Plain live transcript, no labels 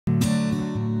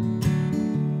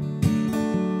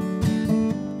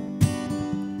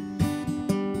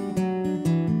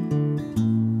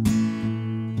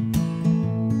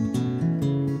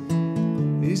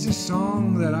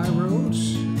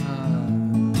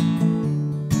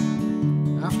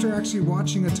after actually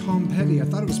watching a Tom Petty. I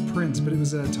thought it was Prince, but it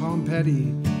was a Tom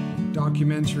Petty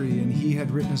documentary, and he had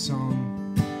written a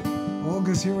song.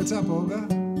 Olga's here. What's up, Olga?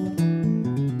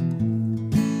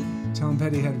 Tom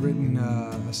Petty had written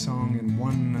a song in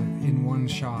one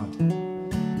shot.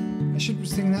 I should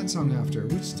sing that song after.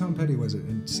 Which Tom Petty was it?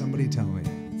 And somebody tell me.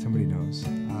 Somebody knows.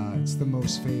 It's the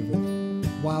most favorite.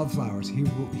 Wildflowers. He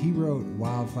wrote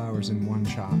Wildflowers in one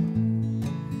shot.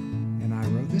 And I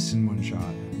wrote this in one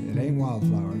shot. It ain't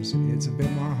Wildflowers. It's a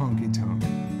bit more honky-tonk.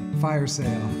 Fire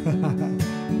Sale.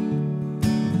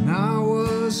 And I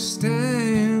was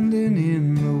standing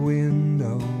in the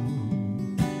window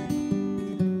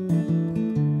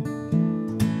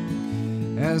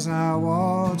as I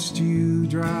watched you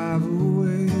drive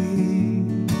away.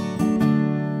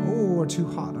 Oh, we're too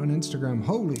hot on Instagram.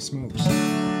 Holy smokes.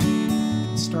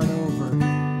 Let's start over.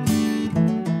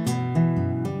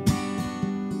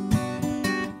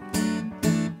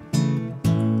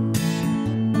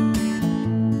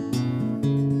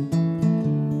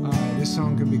 This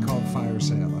song could be called Fire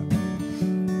Sale, I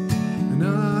believe. And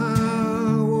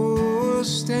I was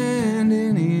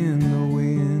standing in the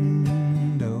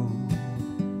window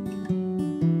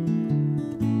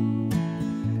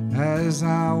as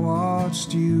I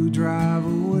watched you drive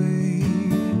away.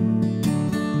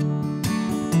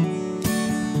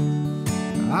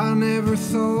 I never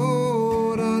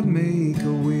thought I'd make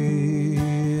a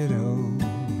widow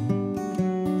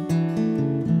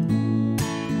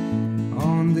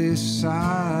on this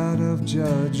side of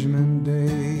Judgment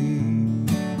Day.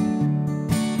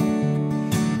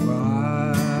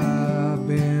 Well, I've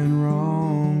been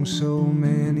wrong so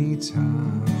many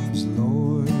times,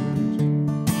 Lord.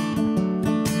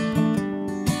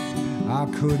 I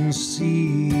couldn't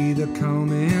see the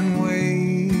coming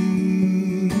wave.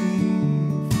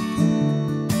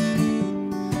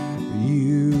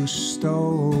 You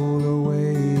stole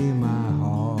away my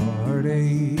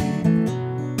heartache.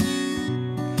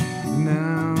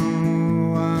 Now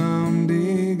I'm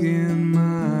digging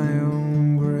my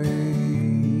own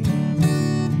grave.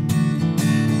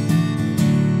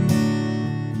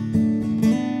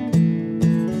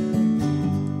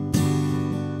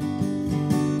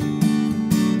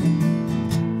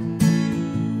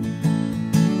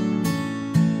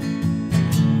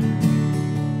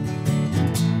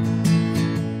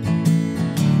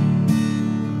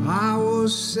 I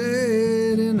was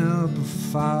setting up a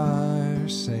fire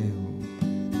sale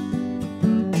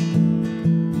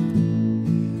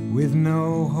with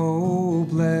no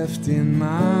hope left in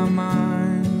my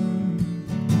mind,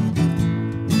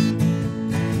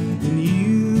 and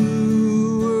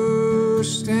you were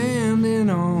standing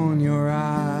on your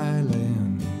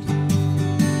island.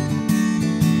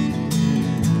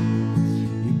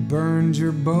 You burned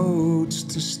your boats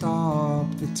to stop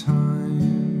the time.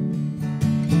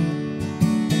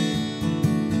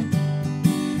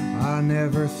 I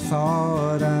never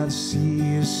thought I'd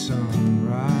see a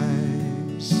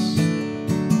sunrise.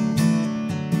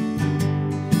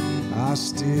 I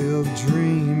still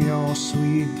dream your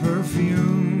sweet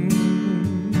perfume.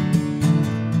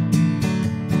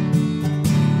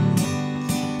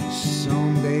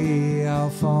 Someday I'll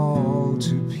fall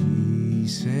to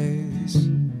pieces,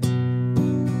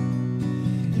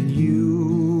 and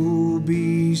you'll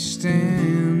be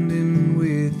standing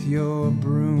with your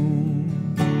broom.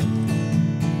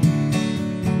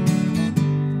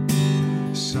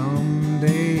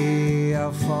 Someday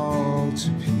I'll fall to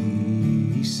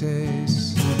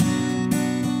pieces.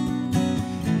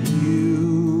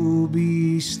 You'll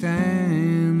be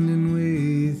standing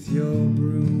with your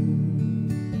broom.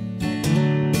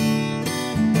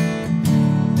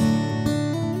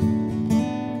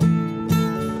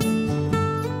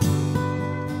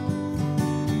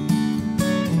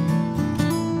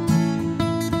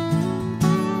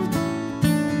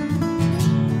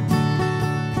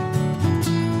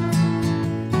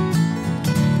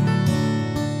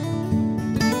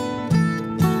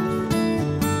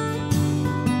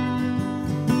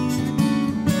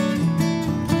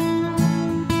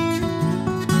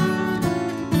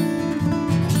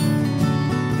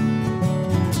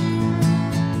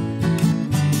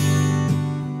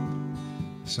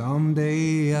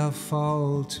 Someday I'll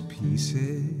fall to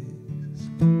pieces,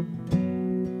 and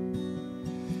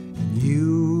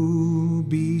you'll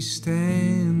be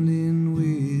standing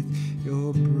with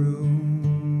your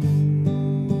broom.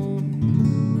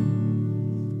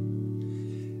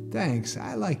 Thanks,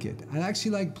 I like it. I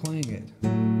actually like playing it. I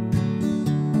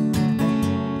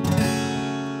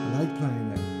like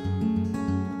playing it.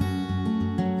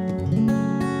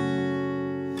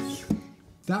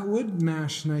 That would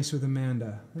mash nice with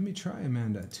Amanda. Let me try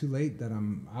Amanda. Too late that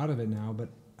I'm out of it now, but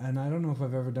and I don't know if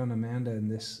I've ever done Amanda in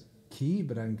this key,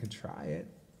 but I could try it.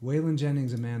 Waylon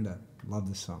Jennings, Amanda. Love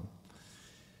this song.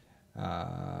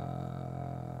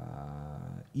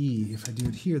 E. If I do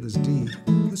it here, there's D.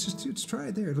 Let's try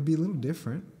it there. It'll be a little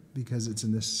different because it's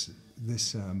in this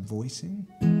voicing.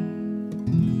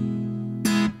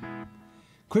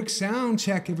 Quick sound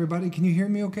check, everybody. Can you hear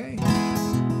me okay?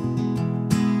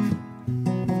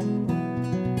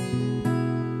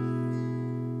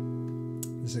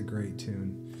 This is a great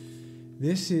tune.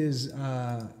 This is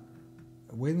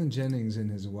Waylon Jennings and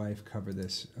his wife cover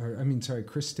this.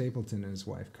 Chris Stapleton and his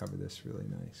wife cover this really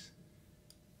nice.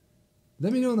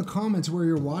 Let me know in the comments where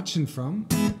you're watching from.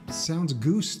 Sounds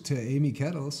goose to Amy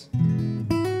Kettles.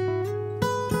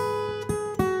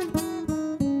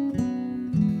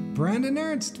 Brandon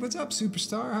Ernst, what's up,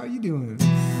 superstar? How you doing?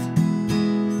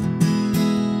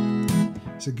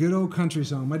 It's a good old country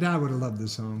song. My dad would have loved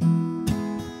this song.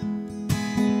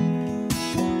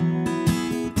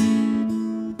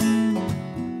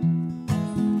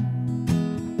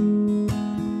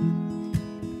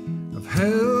 I've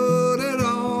held it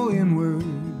all in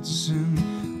words,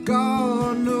 and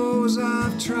God knows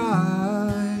I've tried.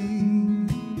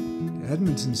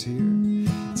 Edmonton's here.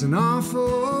 It's an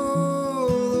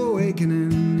awful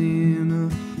awakening in a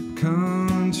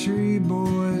country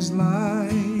boy's life.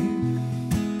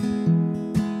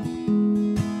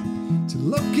 To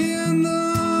look in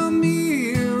the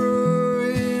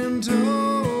mirror in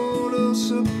total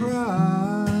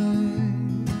surprise.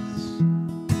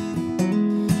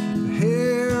 The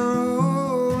hair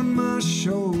on my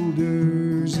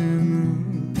shoulders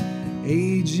and the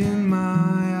age in my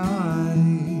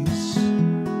eyes.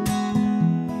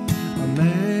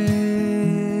 Amanda,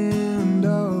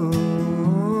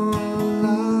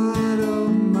 light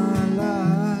of my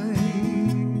life.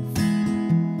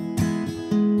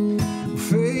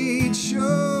 Fate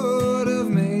should have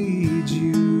made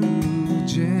you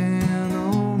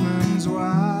gentleman's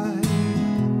wife.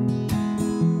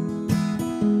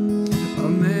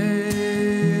 Amanda,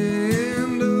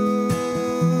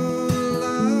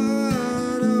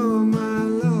 light of my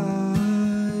life.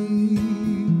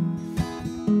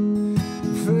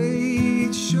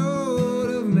 Fate should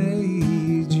have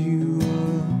made you a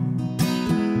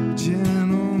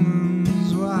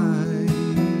gentleman's wife.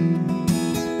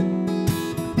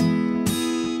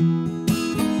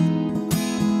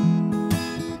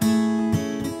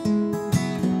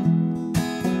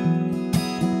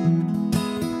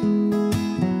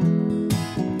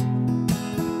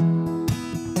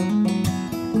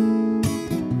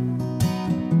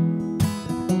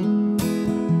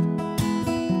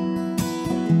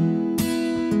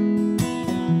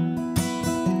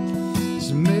 It's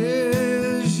a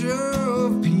measure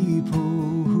of people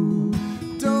who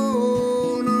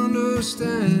don't understand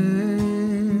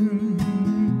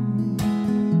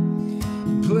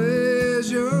the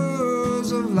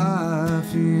pleasures of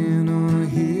life in a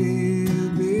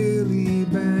hillbilly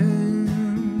band.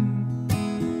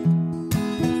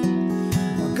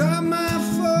 I got my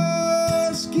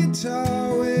first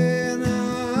guitar when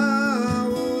I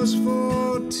was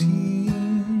 14.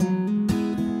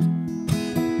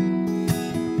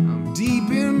 I'm deep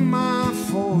in my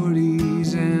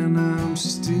 40s and I'm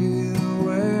still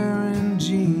wearing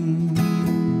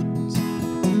jeans.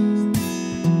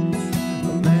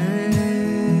 Amanda,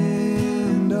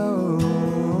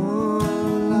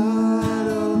 light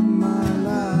of my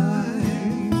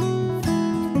life.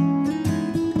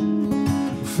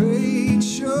 Fate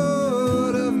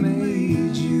should have made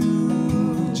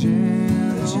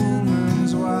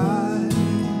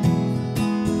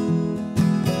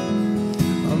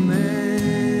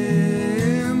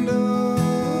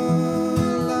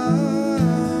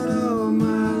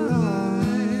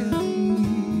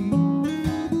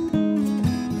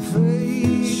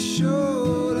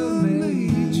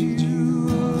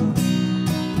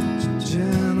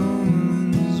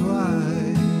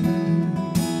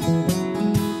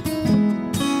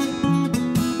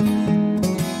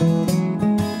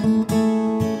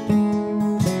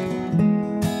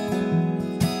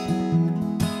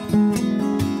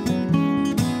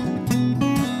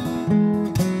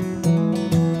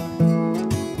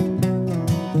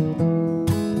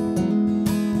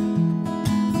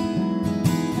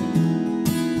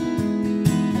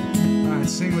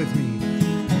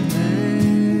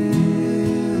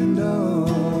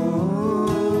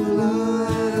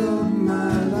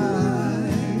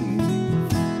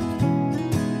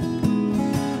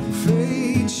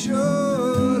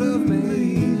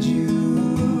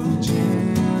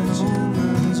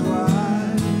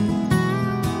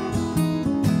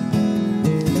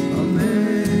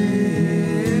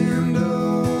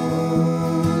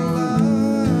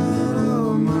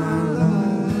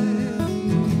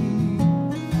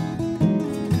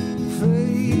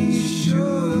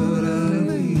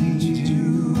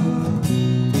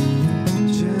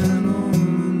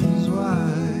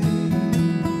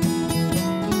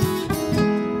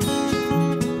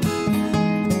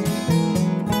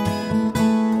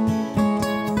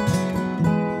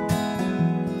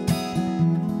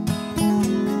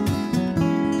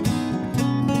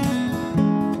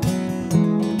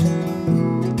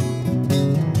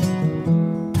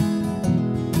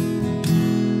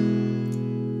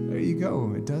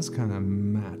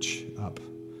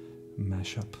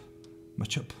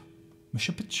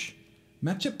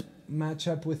Match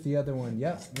up with the other one.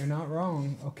 Yep, you're not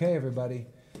wrong. Okay, everybody.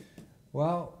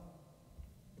 Well,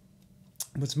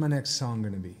 what's my next song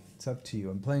going to be? It's up to you.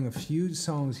 I'm playing a few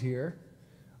songs here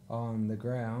on the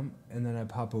ground, and then I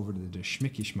pop over to the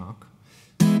Schmicky Schmock.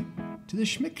 To the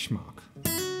Schmick Schmock.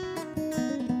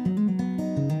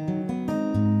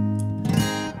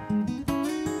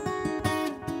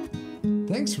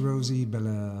 Thanks, Rosie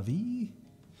Bellavi.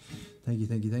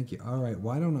 Thank you. All right,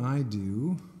 why don't I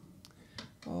do...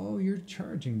 Oh, you're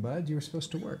charging, bud. You were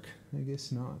supposed to work. I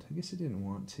guess not. I guess I didn't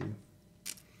want to.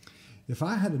 If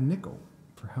I had a nickel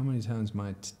for how many times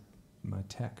my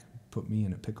tech put me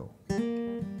in a pickle.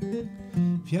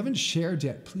 If you haven't shared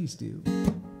yet, please do.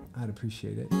 I'd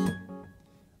appreciate it.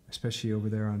 Especially over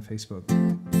there on Facebook.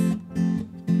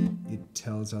 It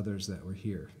tells others that we're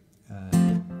here.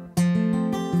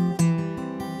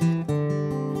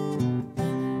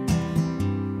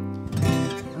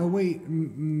 Oh, wait.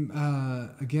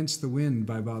 Against the Wind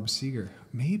by Bob Seger.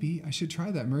 Maybe I should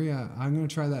try that. Maria, I'm going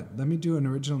to try that. Let me do an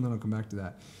original and then I'll come back to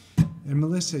that. And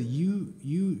Melissa,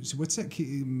 so what's that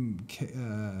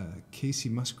Casey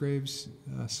Musgraves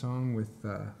song with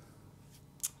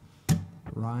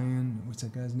Ryan? What's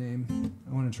that guy's name?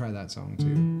 I want to try that song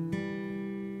too.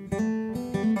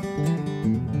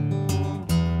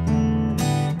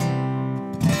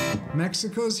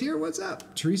 Mexico's here. What's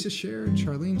up? Teresa shared,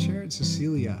 Charlene shared,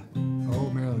 Cecilia. Oh,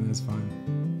 Marilyn, that's fine.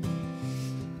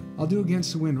 I'll do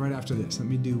Against the Wind right after this. Let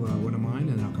me do one of mine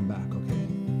and I'll come back, okay?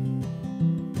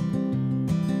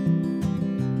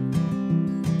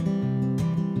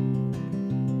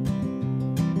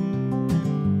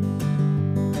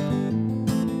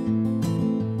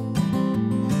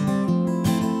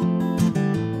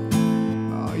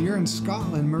 Oh, you're in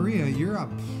Scotland. Maria, you're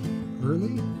up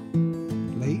early?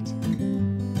 Late?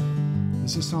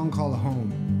 This is a song called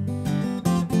Home.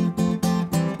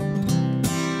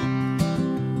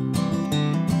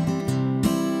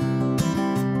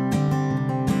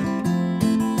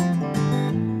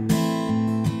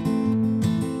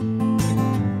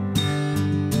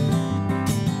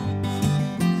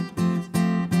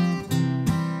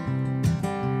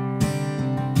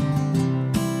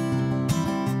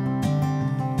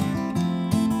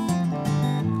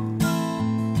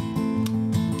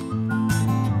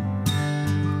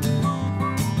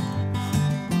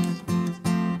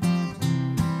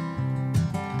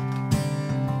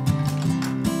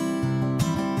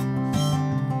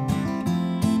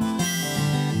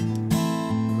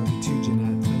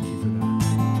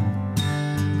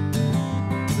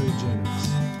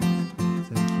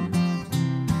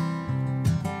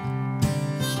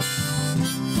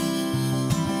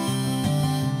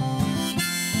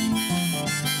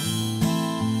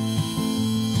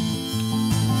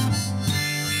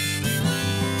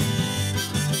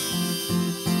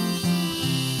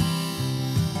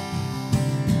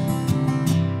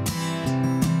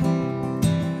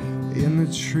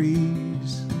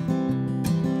 Trees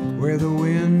where the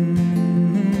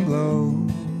wind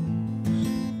blows,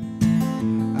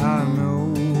 I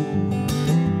know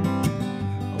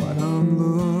what I'm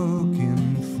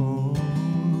looking for.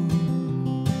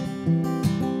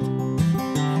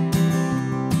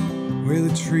 Where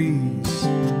the trees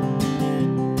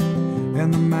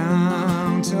and the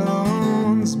mountains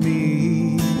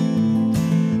meet,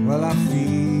 well, I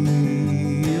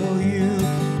feel you,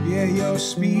 yeah, you're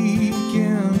speaking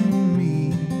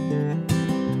me.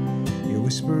 You're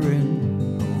whispering,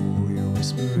 oh, you're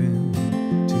whispering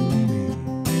to me.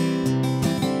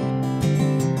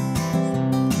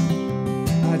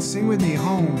 I'd sing with me,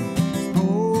 home.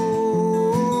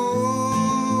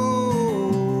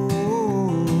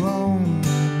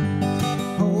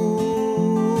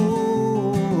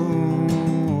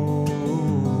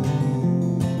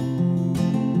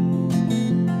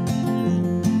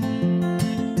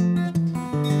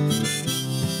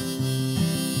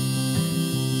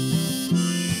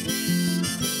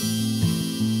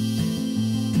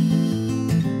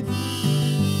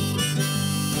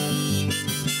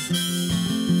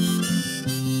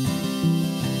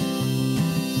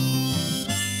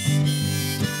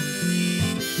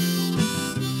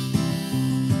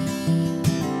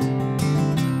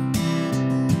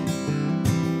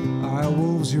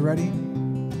 You ready?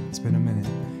 It's been a minute.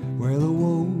 Where the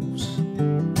wolves,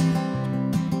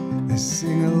 they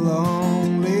sing a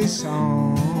lonely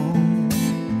song.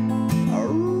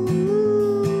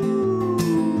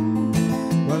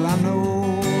 Well, I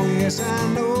know, yes,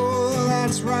 I know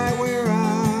that's right where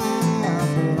I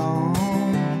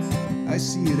belong. I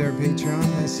see you there, Patreon.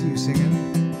 I see you singing.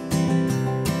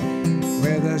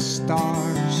 Where the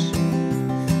stars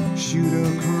shoot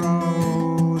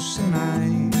across the night.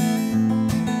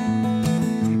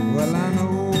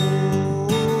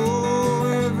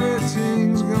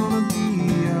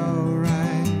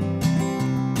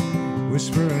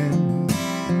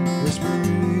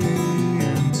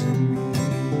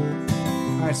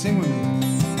 with me.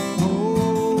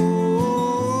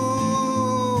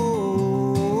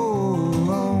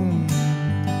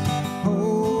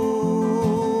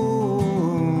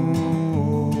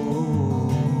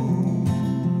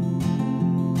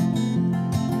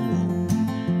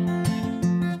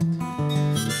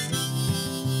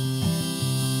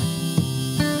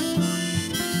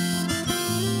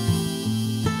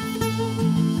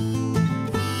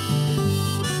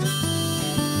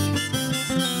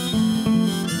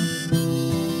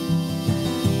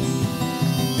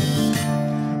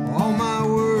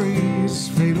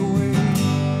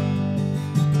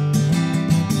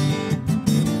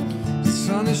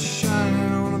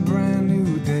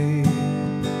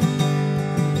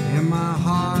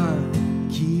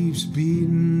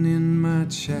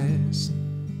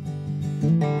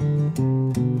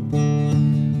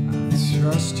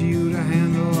 Trust you to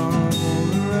handle all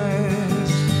the rest.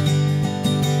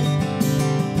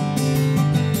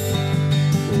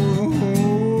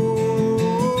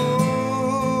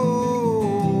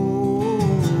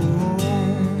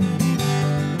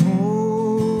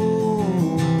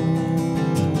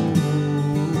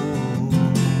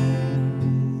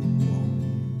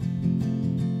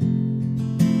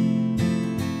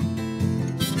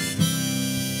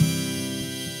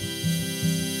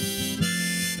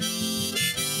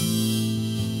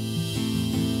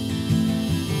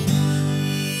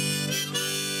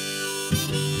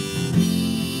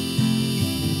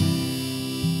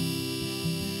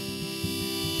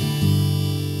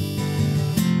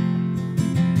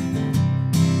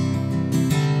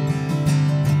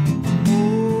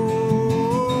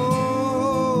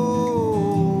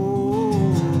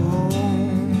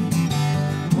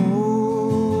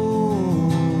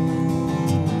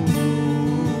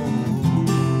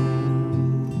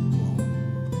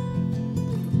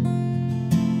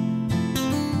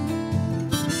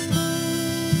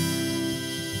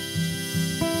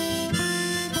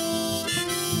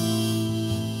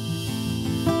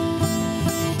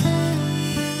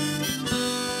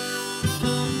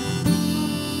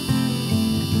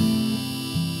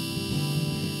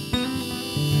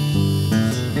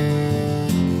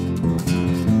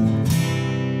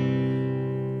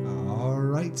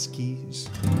 Skis.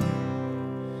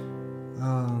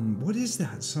 What is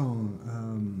that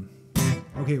song?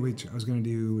 Okay, wait. I was gonna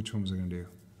do. Which one was I gonna do?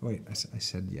 Oh, wait, I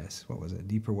said yes. What was it?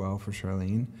 Deeper Well for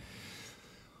Charlene.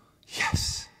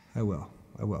 Yes, I will.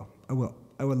 I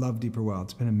would love Deeper Well.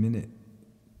 It's been a minute.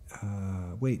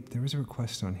 Wait, there was a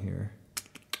request on here.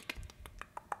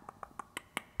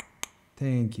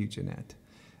 Thank you, Jeanette.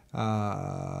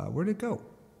 Where'd it go?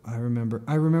 I remember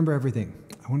everything.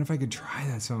 I wonder if I could try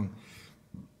that song.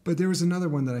 But there was another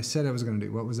one that I said I was going to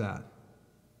do. What was that?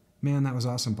 Man, that was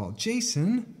awesome, Paul.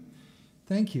 Jason,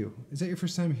 thank you. Is that your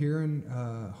first time here in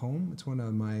home? It's one of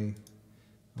on my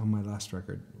last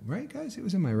record. Right, guys? It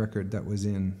was in my record that was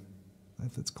in,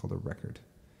 if it's called a record.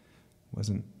 It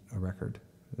wasn't a record.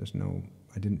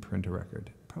 I didn't print a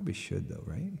record. Probably should, though,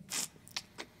 right?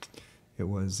 It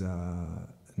was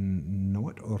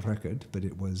not a record, but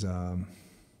it was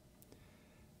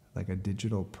like a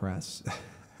digital press,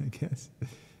 I guess.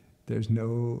 There's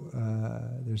no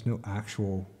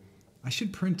actual. I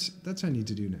should print. That's what I need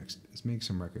to do next. Is make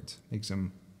some records. Print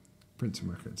some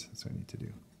records. That's what I need to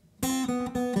do.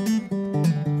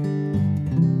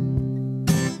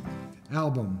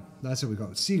 Album. That's what we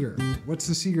call it. Seeger. What's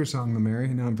the Seeger song, Mary?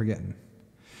 Now I'm forgetting.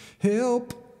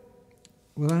 Help.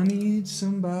 Well, I need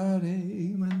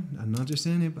somebody. I'm not just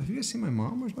anybody. Have you guys seen my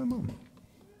mom? Where's my mom?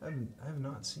 I have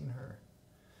not seen her.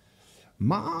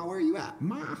 Ma, where are you at?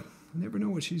 Ma. I never know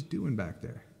what she's doing back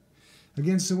there.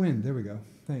 Against the Wind. There we go.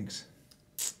 Thanks.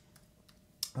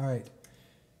 All right.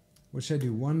 What should I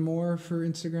do? One more for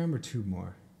Instagram or two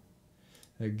more?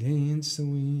 Against the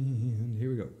Wind. Here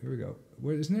we go.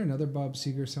 Isn't there another Bob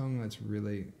Seger song that's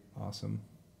really awesome?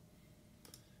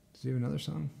 Does he have another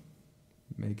song?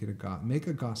 Make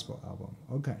a gospel album.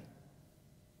 Okay.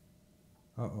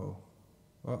 Uh-oh.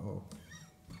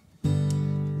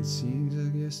 It seems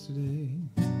like yesterday.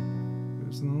 It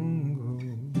was long ago.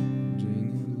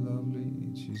 Janie the lovely.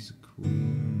 She's the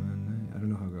queen of my night. I don't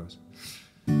know how it goes.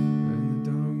 In the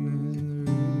darkness, in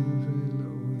the radio, very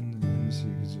low, in the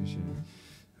secrets we share.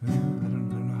 I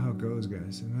don't know how it goes,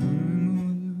 guys.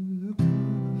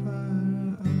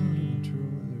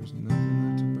 There's nothing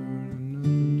left to burn and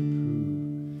nothing to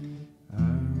prove. I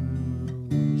remember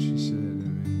what she said to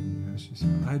me. How she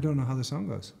said, I don't know how the song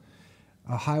goes.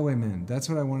 A Highwayman. That's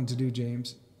what I wanted to do,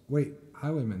 James. Wait,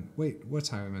 Highwayman. Wait, what's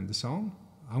Highwayman? The song?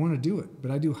 I want to do it,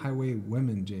 but I do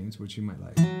Highwaywomen, James, which you might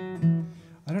like.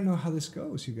 I don't know how this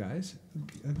goes, you guys.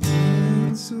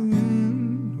 Against the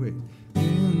wind. Wait.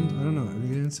 And, I don't know.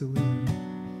 Against the wind.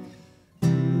 We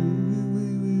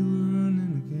were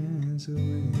running against the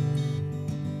wind.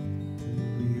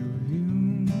 We were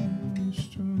young and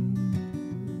strong.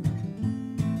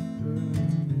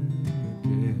 Running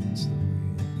against the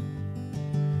wind.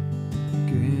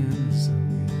 Against the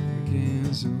wind.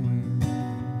 Against the wind.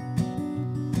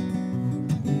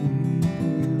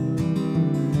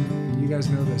 You guys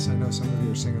know this. I know some of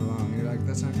you are singing along. You're like,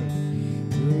 that's not good.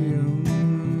 We're young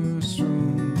and strong.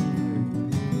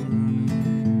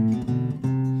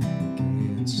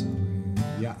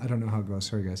 Yeah, I don't know how it goes.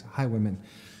 Sorry, guys. Hi, women.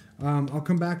 I'll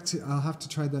come back to. I'll have to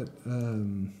try that.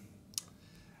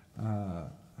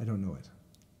 I don't know it.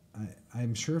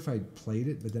 I'm sure if I played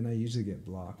it, but then I usually get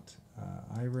blocked.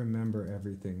 I Remember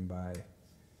Everything by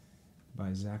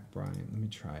Zach Bryan. Let me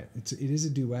try it. It is a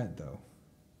duet though.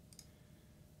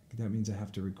 That means I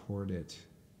have to record it.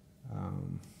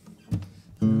 I'll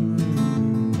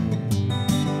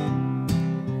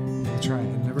try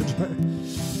it. I've never tried it.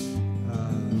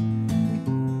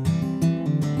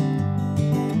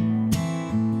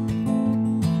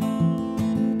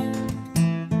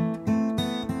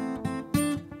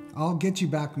 I'll get you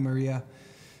back, Maria.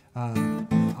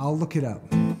 I'll look it up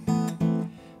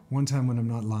one time when I'm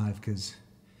not live, because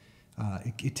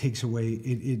it takes away,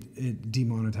 it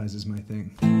demonetizes my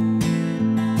thing.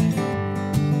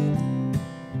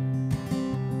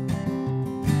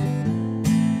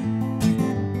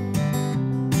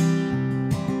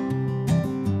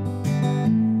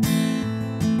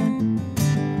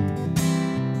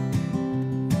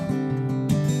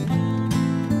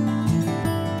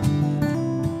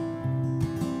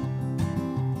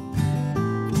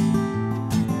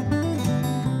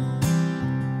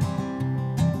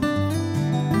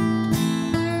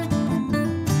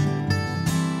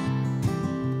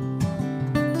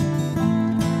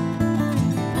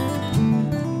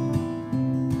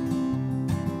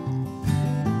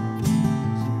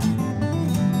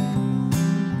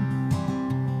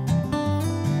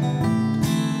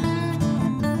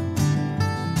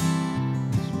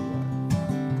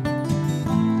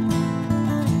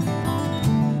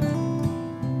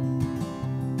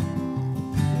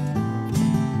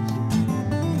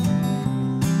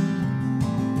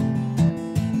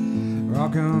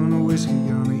 On a whiskey,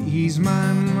 gonna ease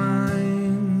my mind.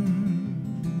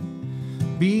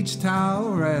 Beach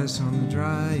towel rests on the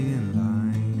drying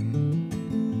line.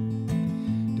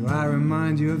 Do I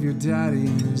remind you of your daddy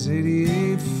in his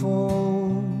 '88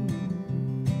 Ford?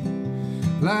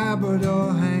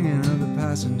 Labrador hanging at the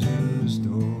passenger's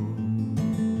door.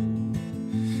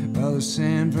 Well, the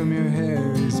sand from your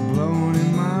hair is blowing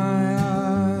in my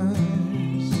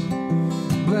eyes.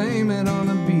 Blame it on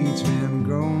the beach, man,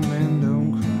 grown men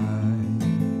don't cry.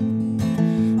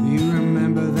 You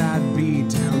remember that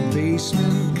beat-down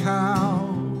basement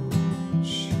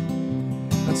couch?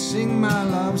 I'd sing my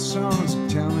love songs,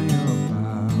 tell me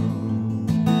about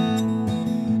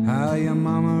how your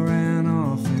mama ran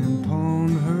off and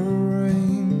pawned her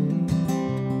ring.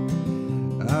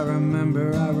 I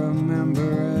remember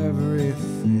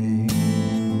everything.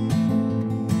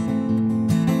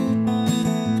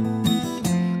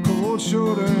 Cold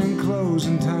shoulder and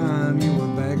closing time, you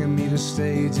were begging me to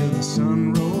stay till the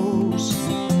sun rose.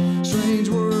 Strange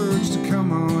words to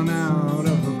come on out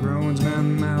of a grown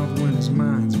man's mouth when his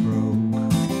mind's broke.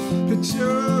 The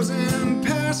chosen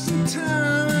passing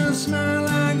time and smile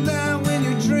like that when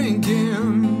you're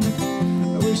drinking.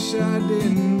 I wish I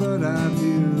didn't, but I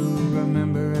do.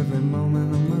 Remember every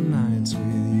moment of my nights with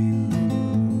you.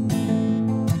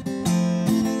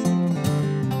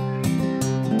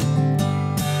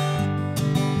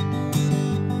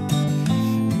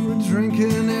 You were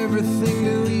drinking everything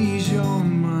to ease your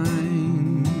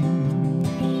mind.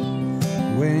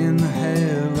 When the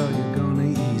hell are you gonna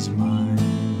ease mine?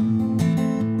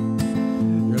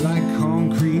 You're like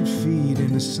concrete feet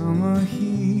in the summer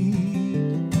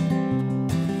heat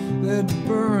that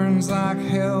burns like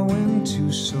hell when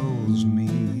two souls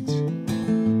meet.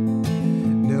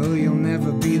 No, you'll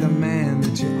never be the man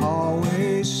that you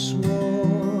always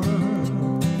swore,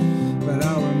 but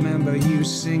I'll remember you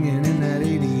singing in that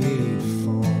 '88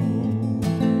 Ford.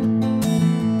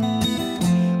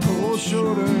 Cold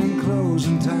shoulder and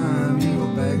closing time, you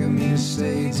were begging me to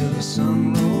stay till the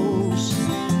sun rose.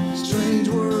 Strange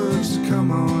words to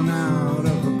come on out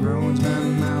of a grown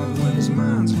man's mouth when his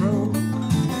mind's broke.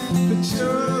 The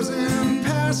chosen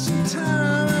passing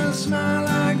time and smile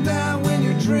like that when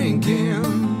you're drinking.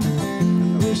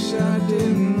 I wish I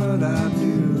didn't, but I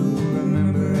do.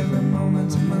 Remember every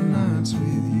moment of my nights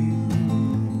with you.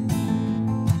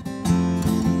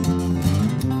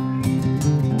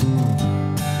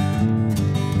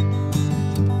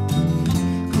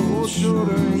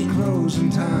 shorter in closing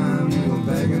time. You were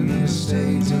begging to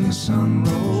stay till the sun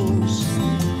rose.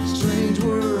 Strange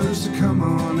words to come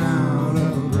on out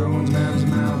of a grown man's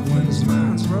mouth when his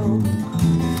mind's broke.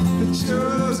 It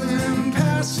sure doesn't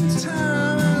pass the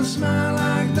time and smile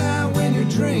like that when you're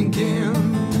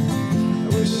drinking. I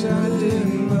wish I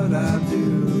didn't, but I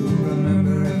do.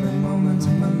 Remember every moment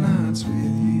of my nights with you.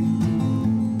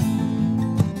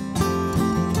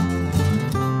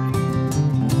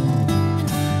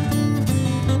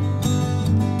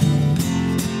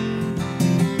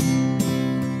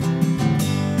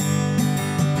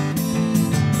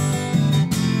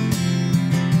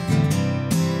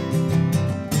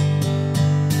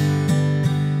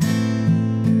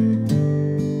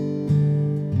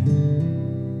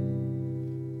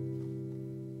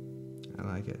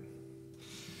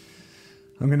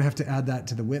 I'm going to have to add that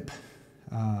to the whip.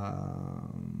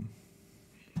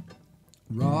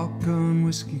 Rock on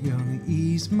whiskey gonna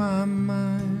ease my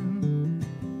mind.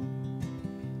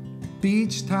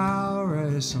 Beach towel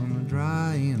rice on the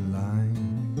drying line.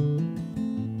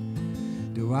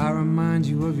 Do I remind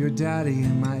you of your daddy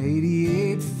in my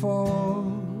 '88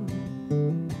 Ford?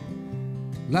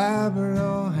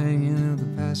 Labrador hanging at the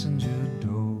passenger door.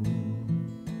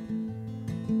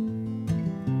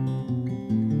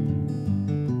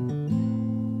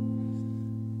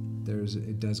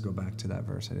 It does go back to that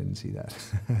verse. I didn't see that.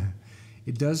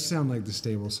 It does sound like the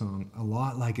Stable song, a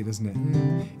lot like it, doesn't it?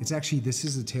 It's actually, this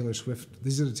is the Taylor Swift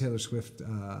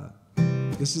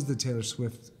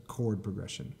chord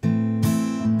progression.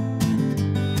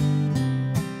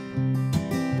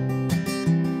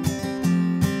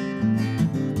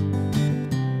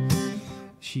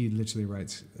 She literally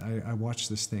writes, I watch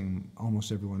this thing,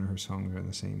 almost every one of her songs are in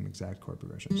the same exact chord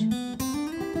progressions.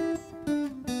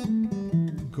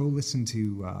 Go listen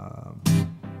to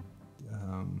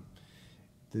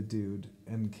the dude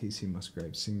and Casey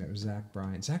Musgraves sing that with Zach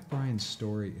Bryan. Zach Bryan's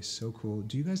story is so cool.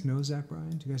 Do you guys know Zach Bryan?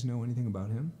 Do you guys know anything about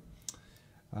him?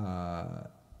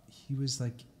 He was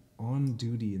like on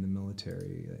duty in the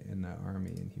military, in the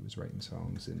army, and he was writing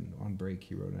songs, and on break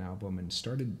he wrote an album and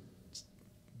started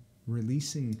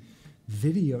releasing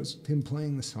videos of him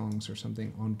playing the songs or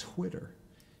something on Twitter.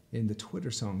 And the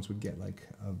Twitter songs would get like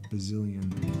a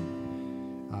bazillion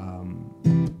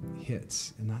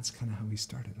hits, and that's kind of how he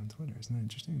started on Twitter. Isn't that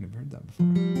interesting? I've never heard that before,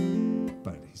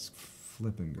 but he's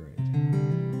flipping great.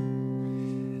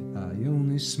 You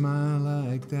only smile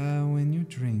like that when you're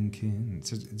drinking.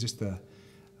 It's just the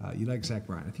you like Zach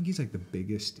Bryan. I think he's like the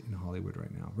biggest in Hollywood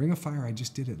right now. Ring of Fire, I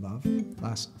just did it, love,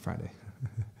 last Friday.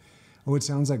 Oh, it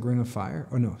sounds like Ring of Fire?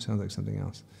 Oh no, it sounds like something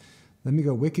else. Let me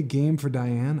go. Wicked Game for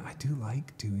Diane. I do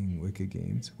like doing Wicked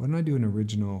Games. Why don't I do an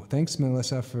original? Thanks,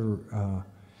 Melissa, for...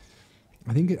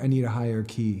 I think I need a higher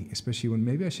key, especially when...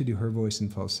 Maybe I should do her voice in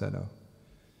falsetto.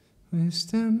 We're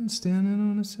standing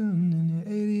on the sun in your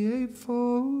 '88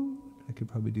 Ford. I could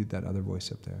probably do that other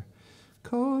voice up there.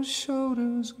 Cold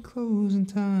shoulders and closing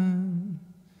time.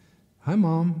 Hi,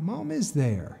 Mom. Mom is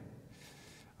there.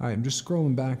 All right, I'm just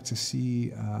scrolling back to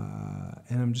see,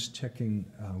 and I'm just checking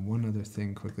one other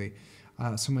thing quickly.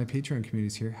 So my Patreon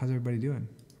community's here. How's everybody doing?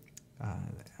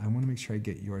 I want to make sure I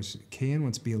get yours. KN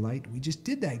wants to be a light. We just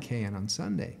did that, KN, on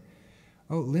Sunday.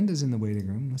 Oh, Linda's in the waiting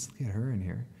room. Let's get her in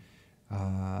here.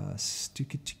 I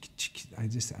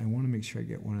want to make sure I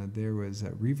get one of, there was,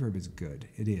 reverb is good.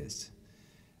 It is.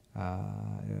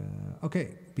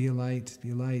 Okay, be a light, be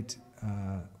a light.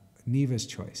 Neva's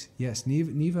choice. Yes,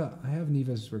 Neva, I have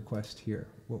Neva's request here.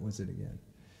 What was it again?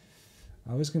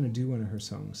 I was going to do one of her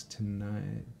songs.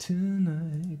 Tonight's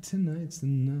the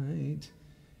night.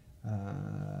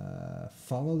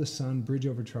 Follow the Sun, Bridge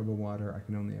Over Troubled Water, I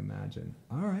Can Only Imagine.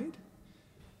 All right.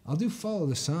 I'll do Follow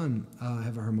the Sun. I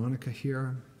have a harmonica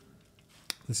here.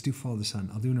 Let's do Follow the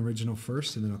Sun. I'll do an original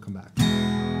first, and then I'll come back.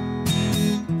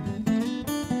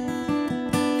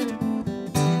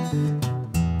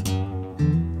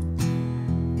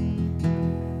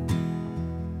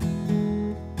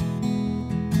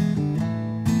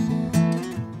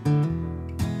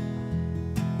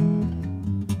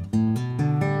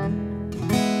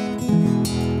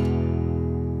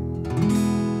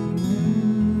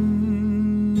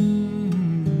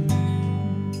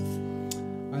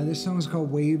 This song is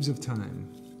called Waves of Time.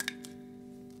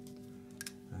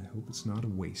 I hope it's not a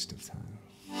waste of time.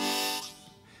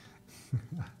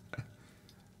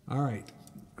 All right.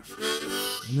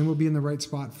 And then we'll be in the right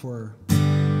spot for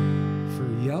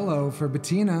Yellow, for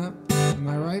Bettina. Am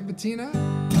I right, Bettina?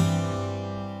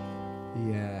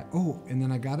 Yeah. Oh, and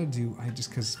then I gotta do,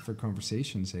 because for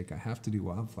conversation's sake, I have to do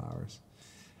Wildflowers.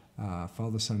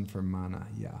 Follow the Sun for Mana.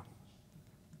 Yeah.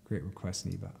 Great request,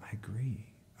 Neva. I agree.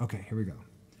 Okay, here we go.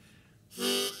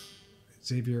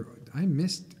 Xavier, I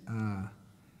missed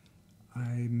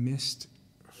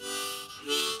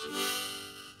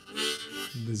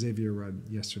the Xavier Rudd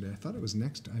yesterday. I thought it was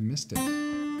next. I missed it.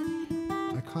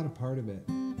 I caught a part of it.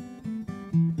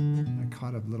 I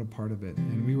caught a little part of it,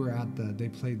 and we were at they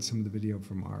played some of the video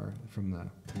from the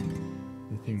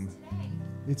thing. It's today.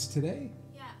 It's today?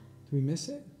 Yeah. Did we miss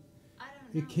it? I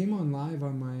don't know. It came on live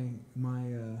on my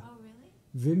Oh, really?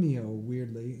 Vimeo,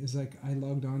 weirdly. It's like I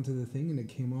logged on to the thing and it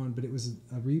came on, but it was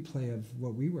a replay of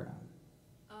what we were at.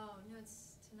 Oh, no,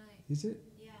 it's tonight. Is it?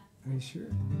 Yeah. Are you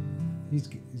sure? He's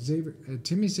Xavier.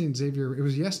 Timmy's saying Xavier. It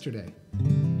was yesterday. No,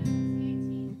 it's the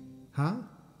 18th. Huh?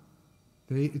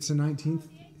 It's the 19th.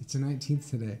 It's the 19th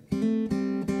today.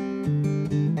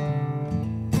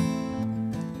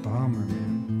 Bummer, man.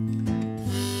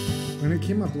 When it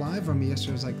came up live on me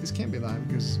yesterday, I was like, this can't be live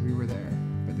because we were there.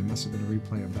 But there must have been a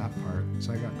replay of that part,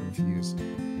 so I got confused.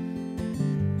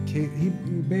 Kate,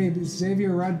 babe,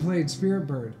 Xavier Rudd played Spirit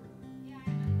Bird. Yeah,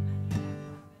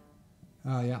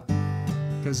 I Yeah.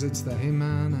 Because it's the hey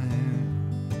man,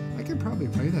 I could probably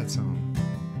play that song.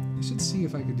 I should see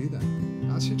if I could do that.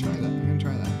 I should try that. I'm gonna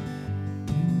try that.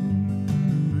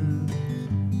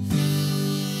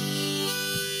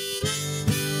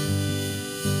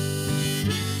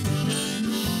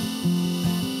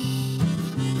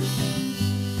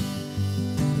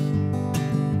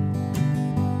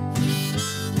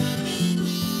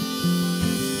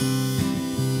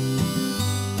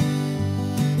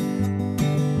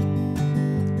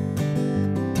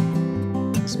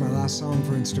 Song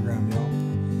for Instagram, y'all.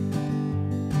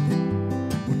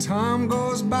 Well, time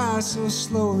goes by so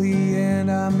slowly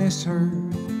and I miss her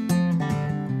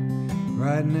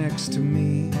right next to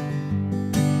me.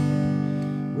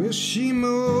 Well, she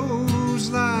moves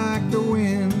like the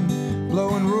wind,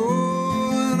 blowing,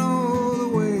 rolling all the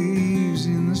waves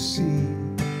in the sea.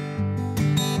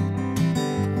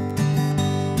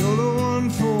 You're the one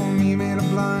for me, made a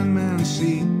blind man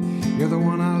see. You're the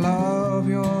one I love,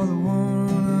 you're the one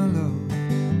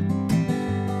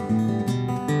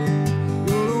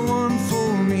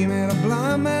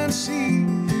blind man see.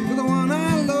 You're the one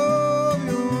I love,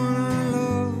 you're the one I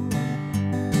love.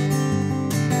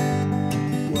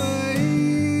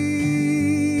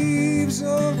 Waves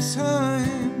of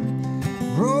time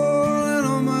rolling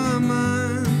on my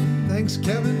mind. Thanks,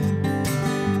 Kevin.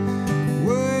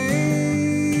 Waves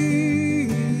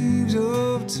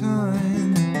of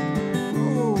time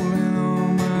rolling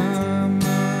on my mind.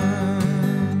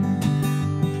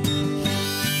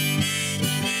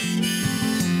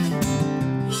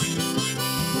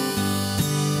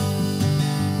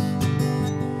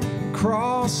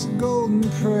 Across the golden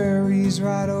prairies,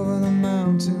 right over the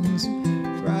mountains,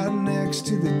 right next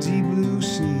to the deep blue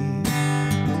sea.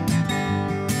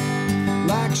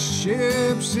 Like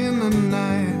ships in the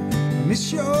night, I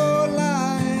miss your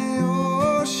light,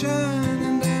 oh,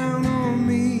 shining down on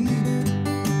me.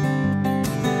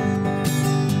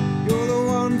 You're the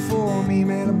one for me,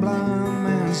 made a blind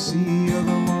man see. You're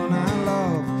the one I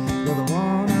love, you're the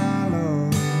one I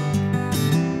love.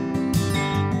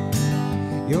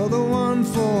 You're the one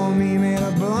for me, made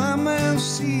a blind man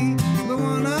see. The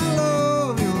one I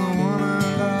love, you're the one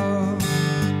I love.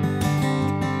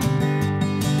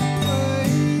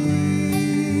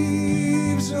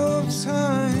 Waves of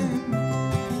time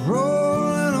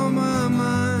rolling on my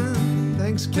mind.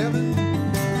 Thanks, Kevin.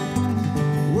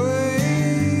 Waves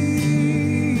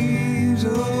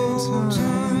of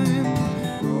time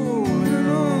rolling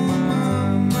on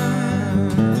my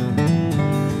mind.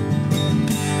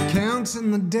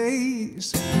 Counting the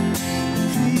days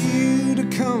for you to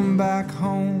come back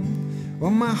home.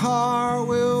 Well, my heart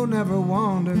will never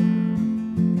wander,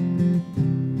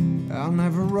 I'll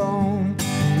never roam.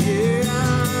 Yeah,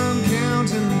 I'm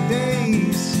counting the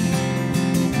days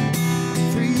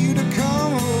for you to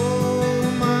come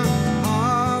home. My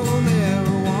heart will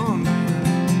never wander,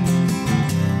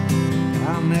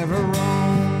 I'll never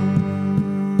roam.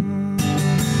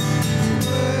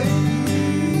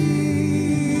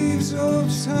 Waves of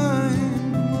time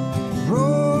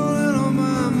rolling on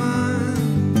my mind.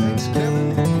 Thanks,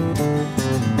 Kevin.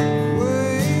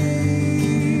 Waves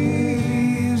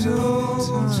of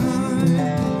time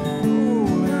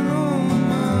rolling on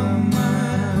my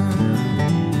mind.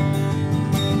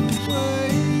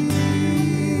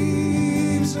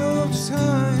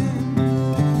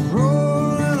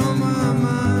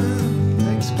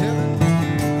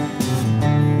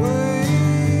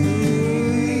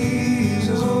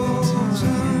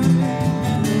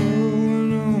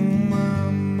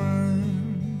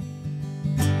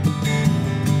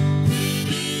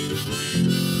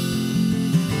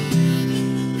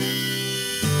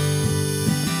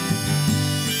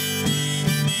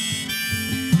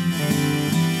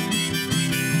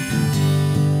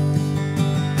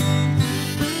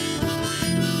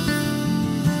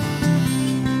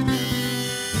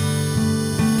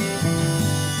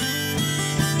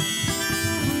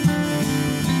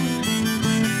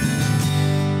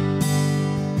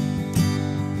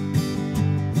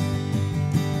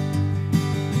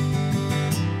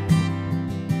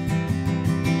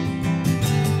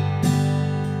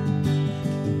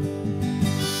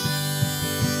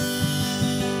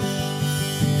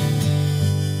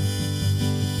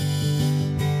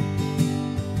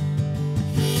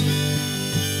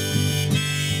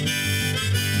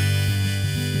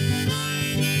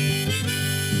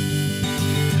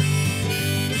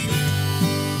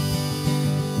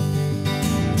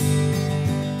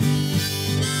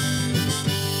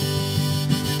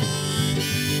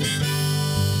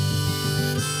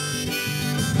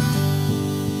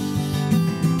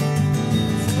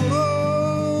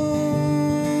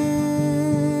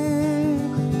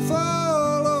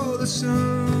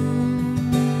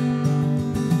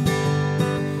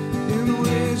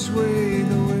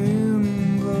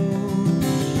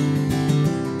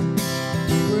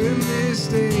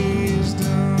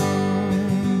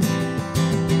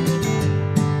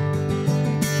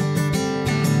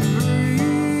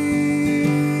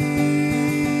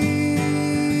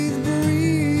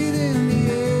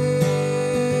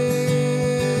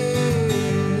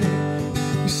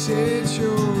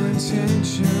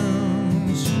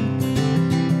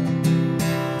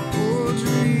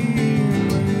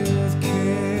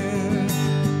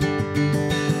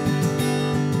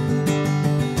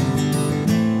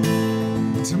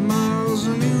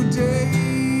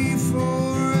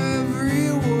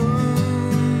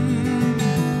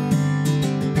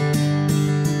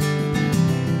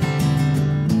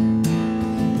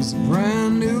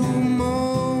 brand new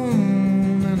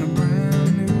moon and a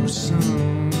brand new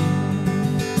sun.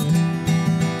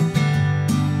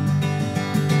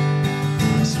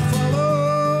 Let's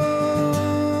follow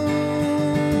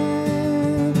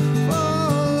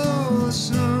the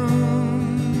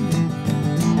sun,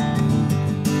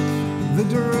 the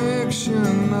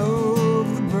direction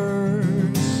of the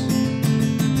birds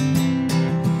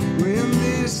when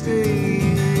this day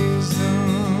is done.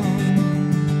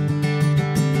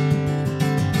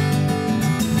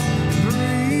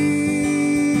 Breathe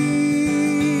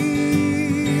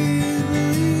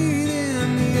in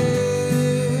the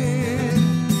air,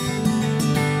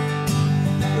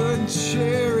 but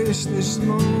cherish this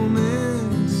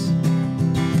moment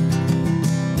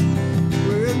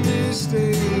when this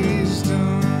day is done.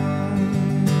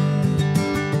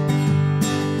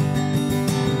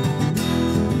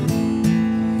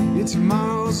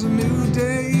 Tomorrow's a new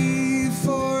day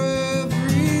for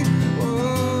everyone.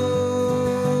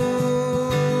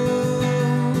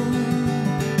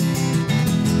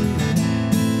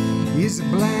 It's a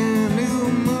brand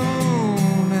new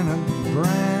moon and a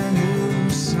brand new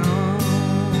sun.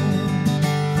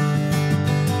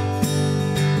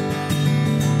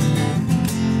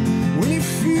 When you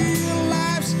feel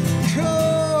life's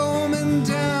coming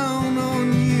down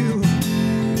on you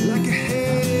like a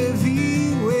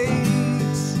heavy weight,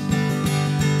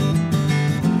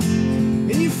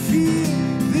 and you feel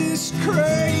this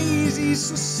crazy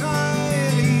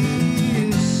society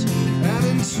is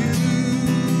adding to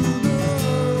the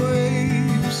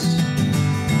waves,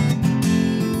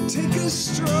 take a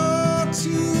stroll to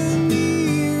the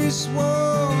nearest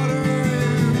water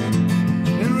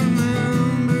and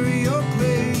remember your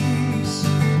place.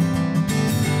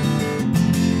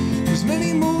 'Cause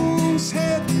many moons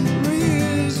have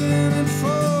risen and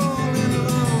fallen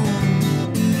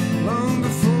long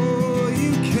before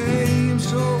you came.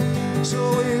 So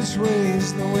which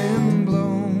way's the wind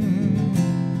blown?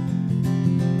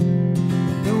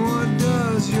 And what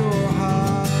does your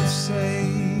heart say?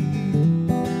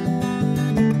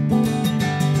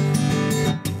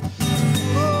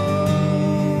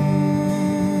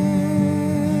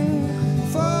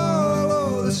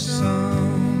 Follow the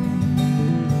sun,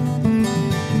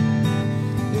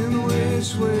 in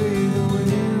which way the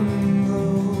wind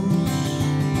blows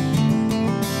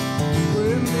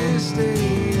when this day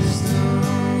is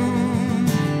done.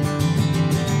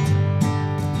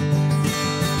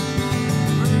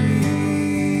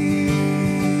 Breathe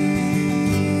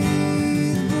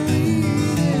in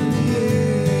the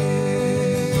air,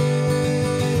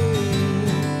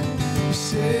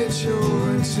 set your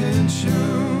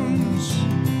intentions,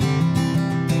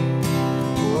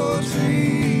 or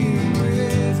dream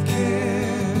with care.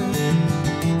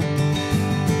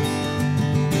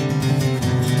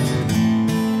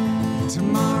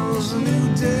 Tomorrow's a new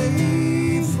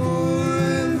day for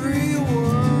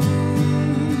everyone.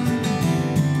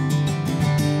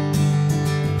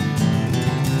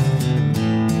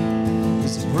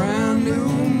 It's a brand new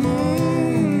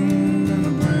moon and a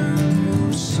brand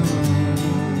new sun.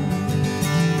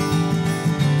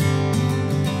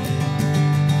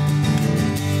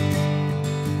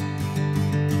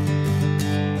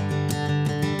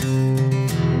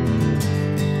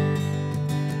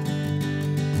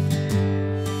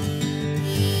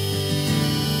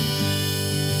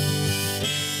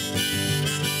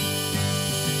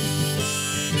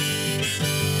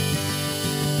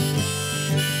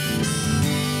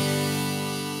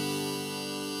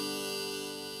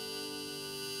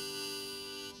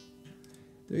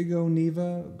 There you go,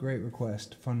 Neva. Great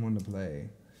request. Fun one to play.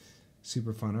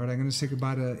 Super fun. All right, I'm going to say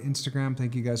goodbye to Instagram.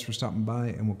 Thank you guys for stopping by,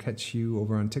 and we'll catch you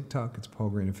over on TikTok. It's Paul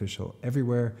Greene Official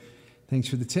everywhere. Thanks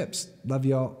for the tips. Love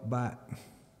y'all. Bye.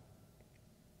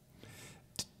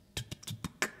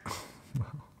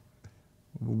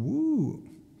 Woo.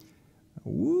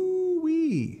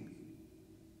 Woo-wee.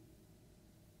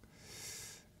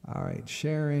 All right,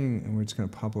 sharing, and we're just going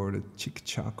to pop over to Chick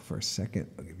Chock for a second.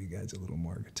 I'll give you guys a little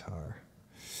more guitar.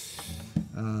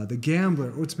 The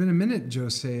Gambler. Oh, it's been a minute,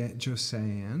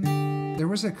 Joseanne. There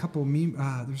was a couple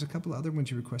there's a couple other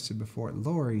ones you requested before.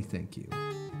 Lori, thank you.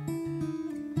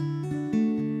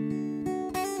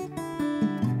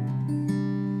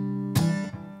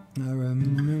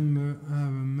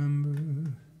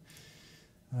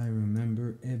 I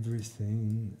remember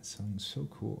everything. That song's so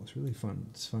cool. It's really fun.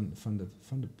 It's fun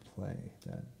to play.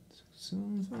 That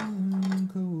some fun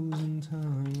goes in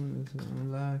time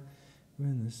like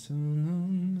when the sun.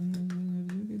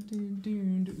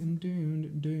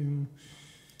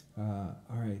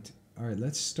 All right.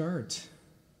 Let's start.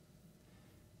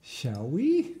 Shall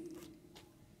we?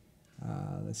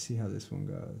 Let's see how this one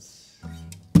goes.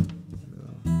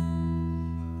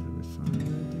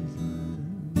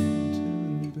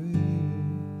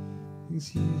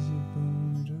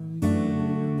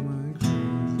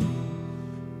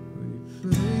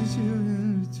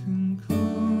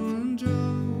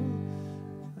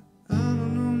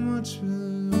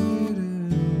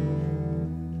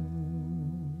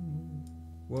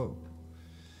 Whoa.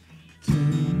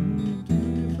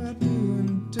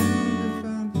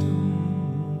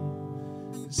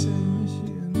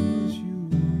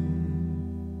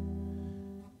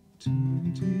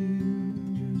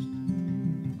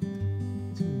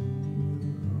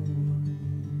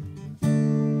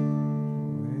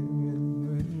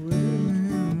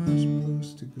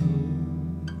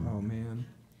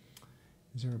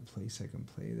 Is there a place I can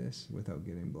play this without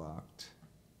getting blocked?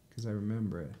 Because I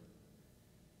remember it.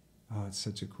 Oh, it's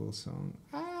such a cool song.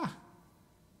 Ah!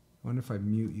 I wonder if I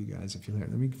mute you guys if you hear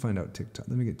it. Let me find out TikTok.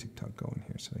 Let me get TikTok going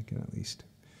here so I can at least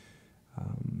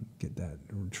get that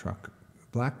truck.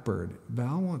 Blackbird.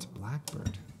 Val wants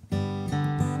Blackbird.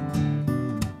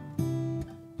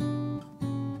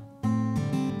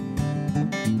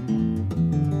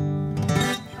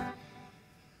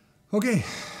 Okay,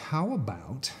 how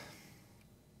about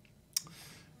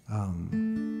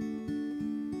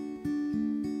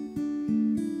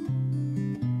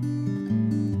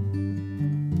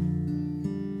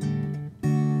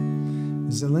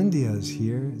Zelindia is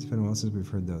here. It's been a while since we've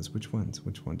heard those. Which ones?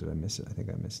 Which one did I miss it? I think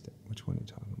I missed it. Which one are you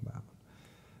talking about?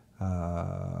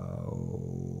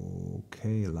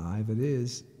 Okay, live it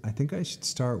is. I think I should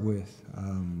start with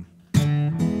I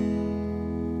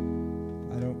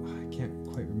can't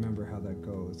quite remember how that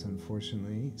goes,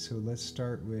 unfortunately. So let's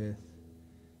start with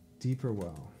Deeper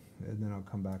Well, and then I'll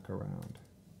come back around.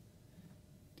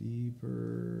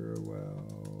 Deeper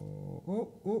Well. Oh.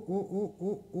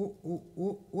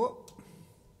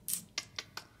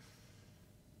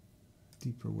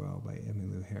 Deeper Well by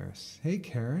Emmylou Harris. Hey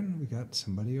Karen, we got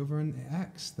somebody over on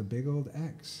X, the big old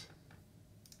X.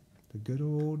 The good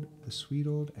old, the sweet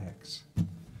old X.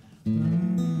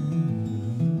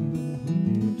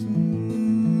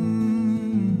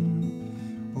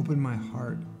 Open my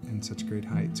heart in such great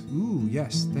heights. Ooh,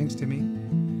 yes, thanks Timmy.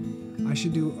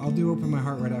 I'll do Open My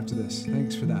Heart right after this.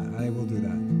 Thanks for that. I will do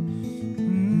that.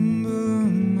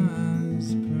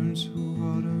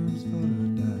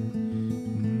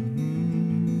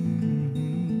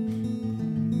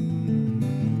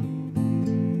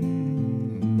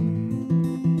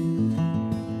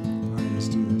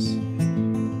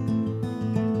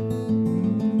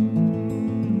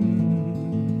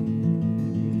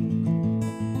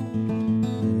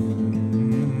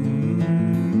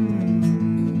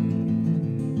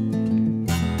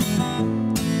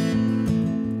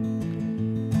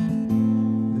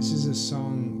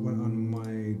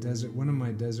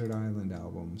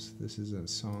 This is a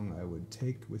song I would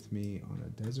take with me on a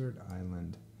desert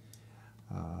island,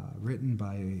 written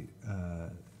by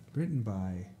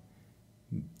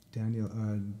Daniel,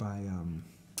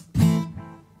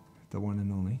 the one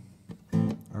and only,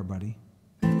 our buddy.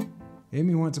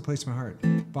 Amy Wants a Place in My Heart.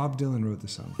 Bob Dylan wrote the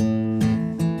song.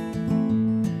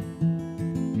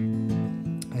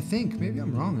 I think, maybe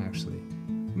I'm wrong actually.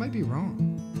 I might be wrong.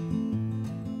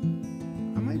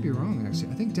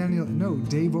 Actually. I think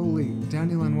Dave Oley,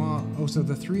 Daniel Lanois. Oh, so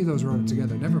the three of those wrote it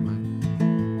together. Never mind.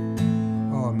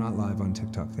 Oh, I'm not live on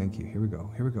TikTok. Thank you. Here we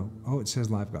go. Oh, it says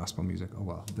live gospel music. Oh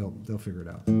well, they'll figure it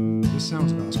out. This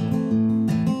sounds gospel.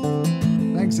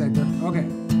 Thanks, Edgar. Okay.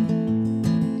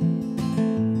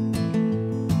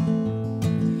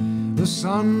 The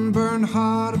sun burned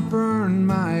hard, it burned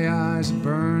my eyes. It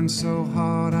burned so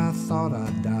hard I thought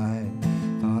I'd died.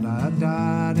 Thought I'd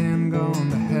died and gone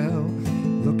to hell,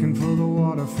 looking for the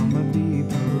water from a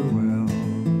deeper well.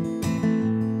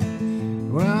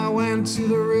 Well, I went to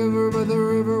the river, but the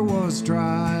river was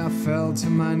dry. I fell to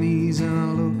my knees and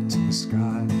I looked to the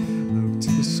sky. Looked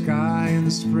to the sky and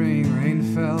the spring rain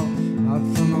fell out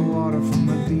from the water from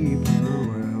a deeper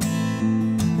well.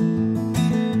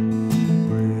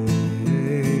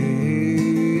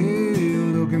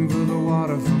 Looking for the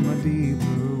water from a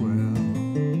deeper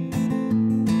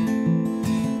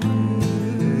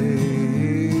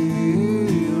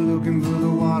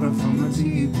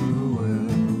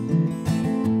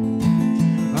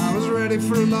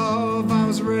for love, I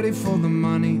was ready for the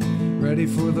money, ready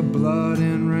for the blood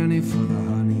and ready for the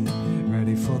honey,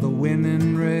 ready for the wind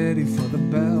and ready for the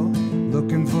bell,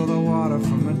 looking for the water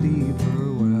from a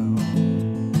deeper well.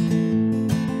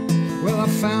 Well, I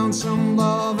found some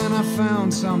love and I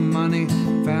found some money,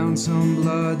 found some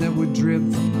blood that would drip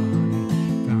from the honey,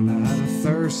 found I had a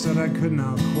thirst that I could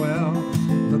not quell,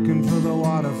 looking for the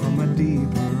water from a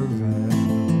deeper well.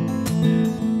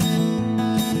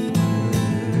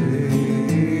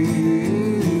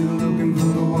 Looking for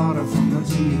the water from a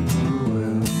deeper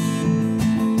well.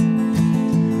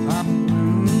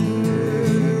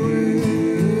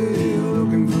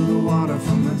 Looking for the water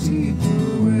from a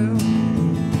deeper well.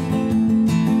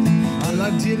 Well, I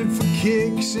did it for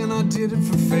kicks and I did it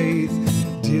for faith.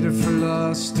 Did it for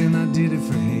lust and I did it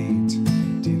for hate.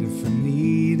 Did it for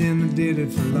need and I did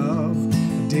it for love.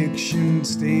 Addiction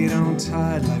stayed on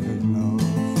tight like a glove.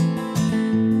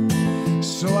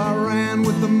 So I ran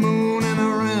with the moon and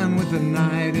I ran with the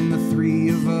night, and the three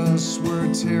of us were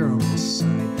a terrible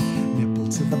sight. Nipple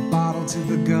to the bottle, to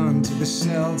the gun, to the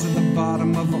cell, to the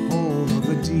bottom of a hole of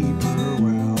a deeper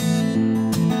well.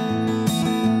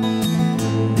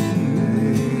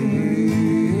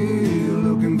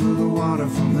 Looking for the water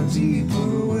from a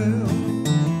deeper well.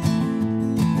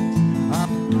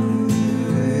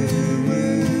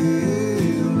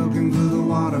 Looking for the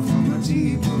water from a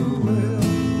deeper well.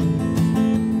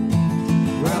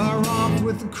 Well, I romped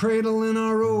with the cradle and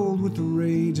I rolled with the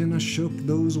rage, and I shook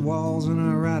those walls and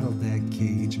I rattled that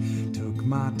cage. Took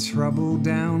my trouble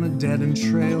down a dead-end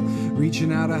trail,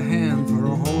 reaching out a hand for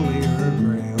a holier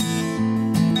grail.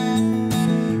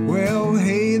 Well,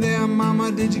 hey there,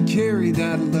 mama, did you carry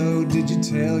that load? Did you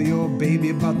tell your baby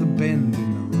about the bend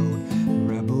in the road? The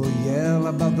rebel yell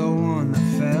about the one that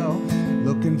fell,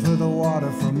 looking for the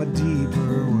water from a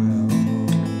deeper well.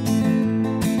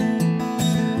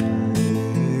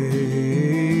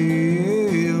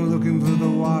 Looking for the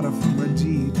water from a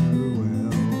deeper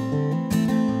well.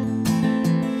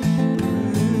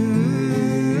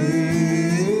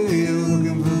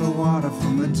 Looking for the water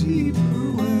from a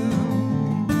deeper well.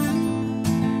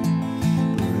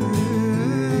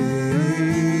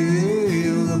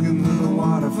 Looking for the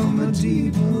water from a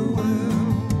deeper well.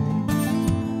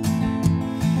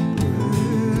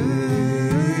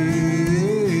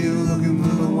 Looking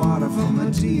for the water from a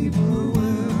deeper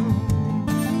well.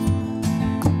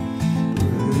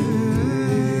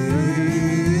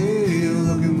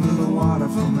 Looking for the water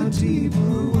from a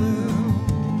deeper well.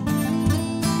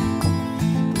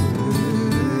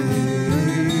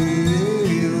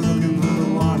 Looking for the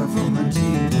water from a deeper well.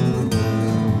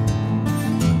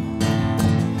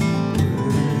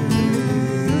 Looking for the water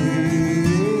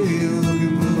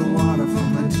from a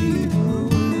deeper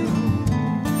well.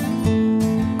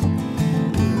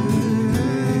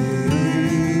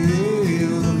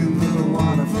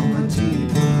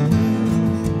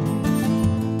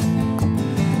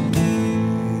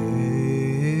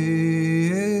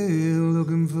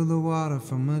 Looking for the water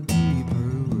from a deeper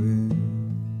well.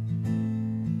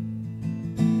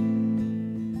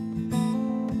 Looking for the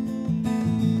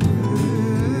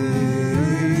water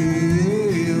from a deeper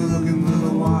well. Looking for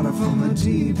the water from a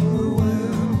deeper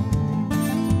well.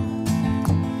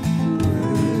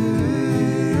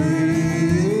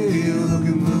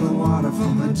 Looking for the water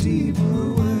from a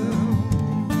deeper well.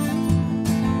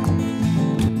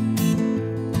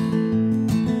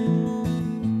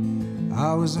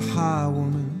 I was a high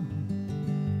woman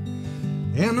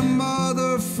and a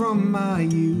mother from my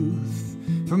youth.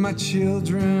 For my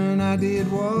children I did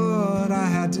what I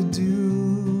had to do.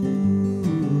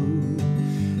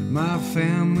 My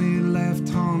family left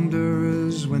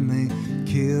Honduras when they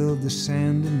killed the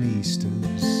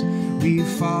Sandinistas. We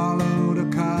followed a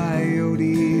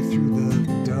coyote through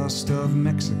the dust of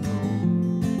Mexico.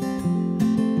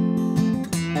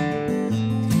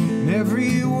 And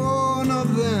every one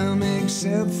of them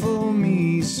except for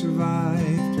me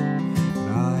survived,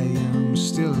 but I am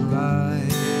still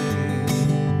alive.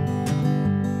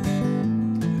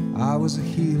 I was a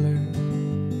healer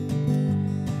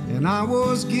and I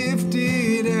was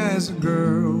gifted as a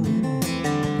girl.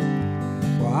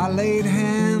 Well, I laid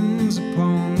hands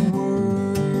upon the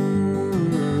world.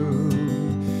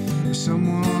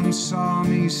 Someone saw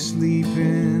me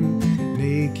sleeping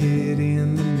naked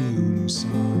in the noon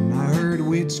sun. I heard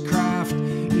witchcraft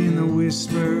in the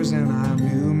whispers and I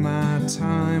knew my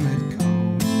time had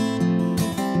come.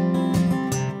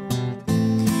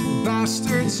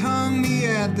 Bastards hung me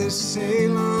at the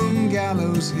Salem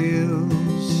gallows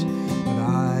hills, but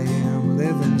I am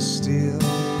living still.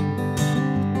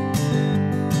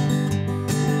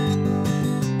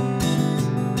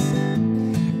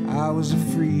 I was a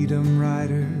freedom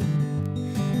rider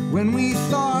when we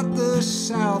thought the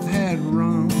South had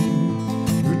run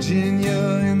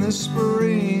Virginia in the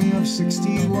spring of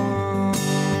 '61.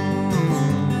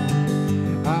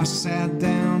 I sat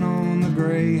down on the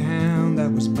Greyhound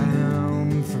that was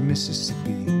bound for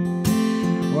Mississippi.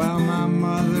 While my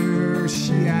mother,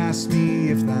 she asked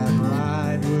me if that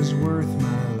ride was worth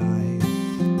my life.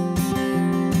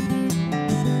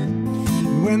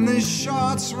 when the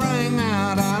shots rang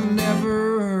out, I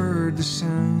never heard the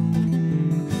sound,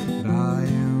 but I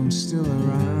am still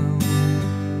around.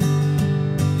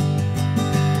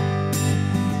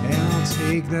 And I'll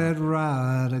take that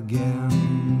ride again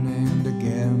and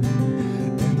again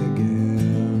and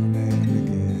again and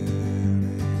again and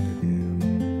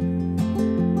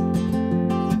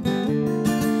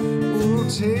again. Oh,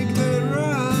 take that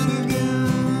ride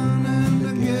again and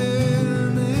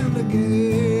again and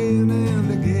again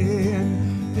and again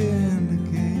and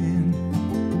again.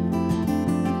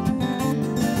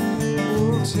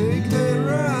 Oh, take that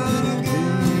ride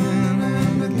again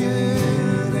and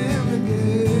again and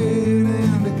again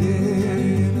and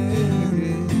again and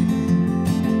again.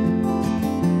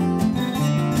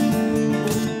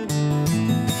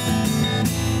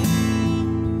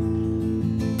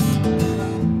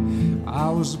 I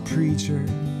was a preacher.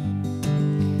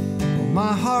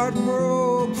 My heart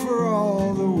broke for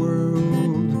all the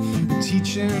world. The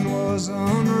teaching was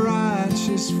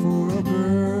unrighteous for a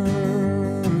girl.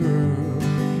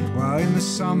 While in the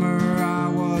summer I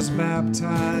was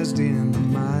baptized in the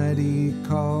mighty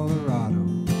Colorado.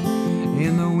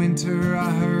 In the winter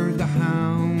I heard the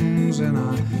hounds and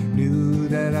I knew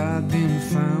that I'd been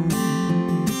found.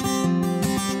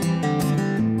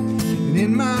 And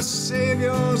in my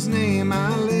Savior's name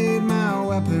I laid my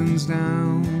weapons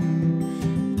down.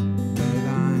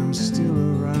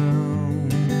 Still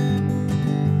around.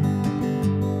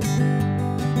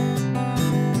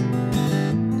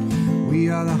 We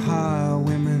are the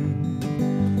highwaymen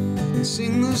and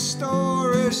sing the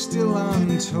story still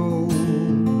untold.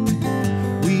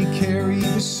 We carry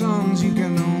the songs you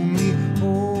can only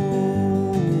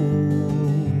hold.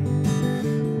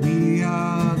 We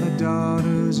are the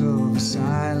daughters of a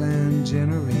silent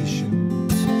generation,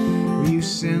 where you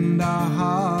send our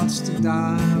hearts to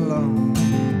die alone.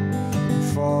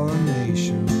 Foreign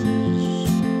nations,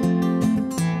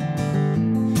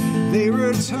 they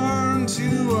return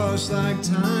to us like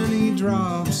tiny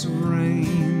drops of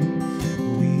rain.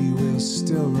 We will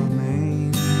still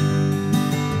remain.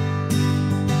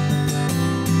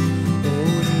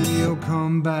 Oh, and we'll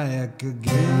come back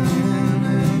again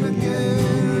and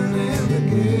again and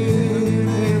again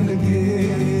and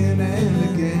again and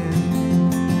again.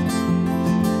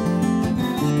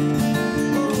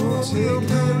 Oh, take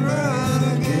that ride.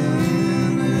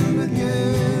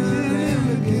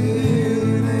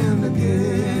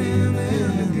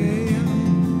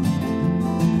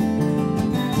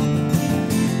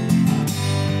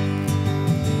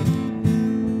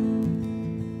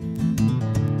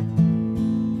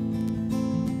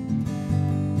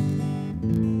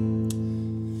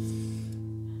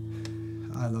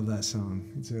 Song.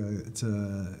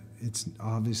 It's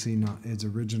obviously not. It's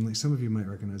originally. Some of you might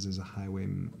recognize it as a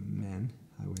highwaymen,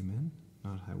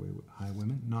 not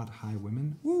highwomen, not high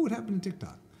women. Ooh, what happened to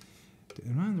TikTok?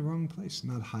 Am I in the wrong place?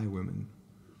 Not high women.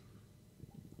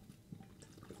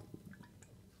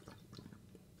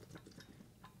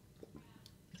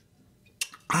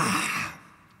 Ah,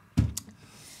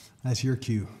 that's your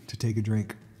cue to take a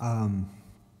drink.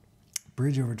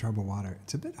 Bridge Over Troubled Water.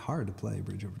 It's a bit hard to play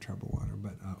Bridge Over Troubled Water,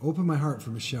 but Open My Heart for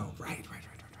Michelle. Right.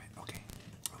 Okay.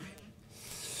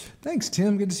 Thanks,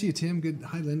 Tim. Good to see you, Tim. Good.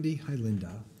 Hi, Lindy. Hi,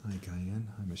 Linda. Hi, Cayenne.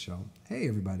 Hi, Michelle. Hey,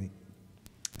 everybody.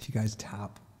 Do you guys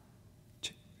tap?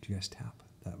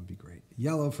 That would be great.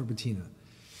 Yellow for Bettina.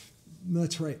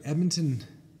 That's right. Edmond,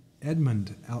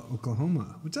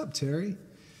 Oklahoma. What's up, Terry?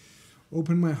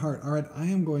 Open My Heart. All right, this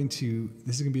is going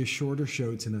to be a shorter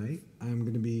show tonight. I'm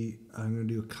going to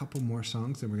do a couple more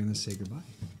songs, then we're going to say goodbye.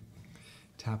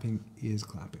 Tapping is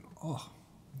clapping. Oh,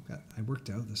 I worked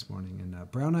out this morning. And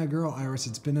Brown Eye Girl, Iris,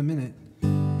 it's been a minute.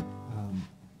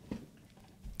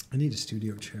 I need a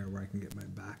studio chair where I can get my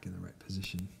back in the right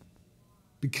position.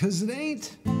 Because it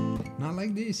ain't. Not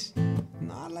like this.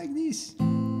 Not like this.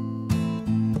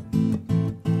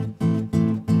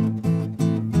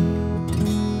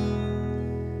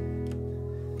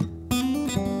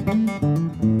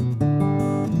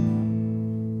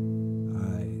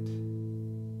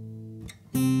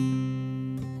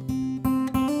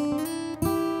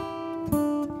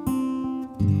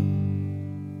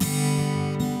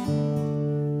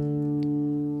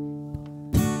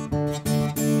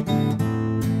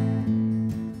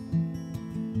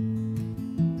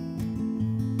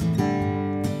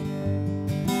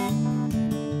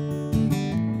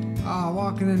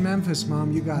 In Memphis,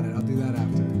 Mom, you got it. I'll do that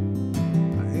after.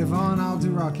 Yvonne, I'll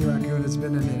do Rocky Raccoon. It's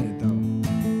been a minute, though.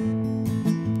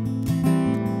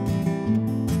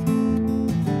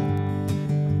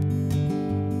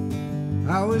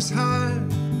 I was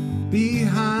hiding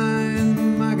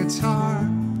behind my guitar,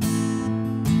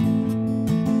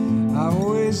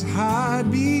 always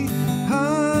hide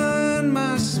behind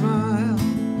my smile.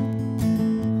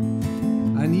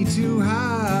 I need to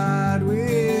hide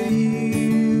with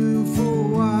you for a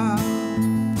while.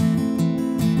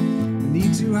 I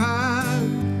need to hide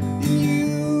in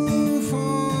you for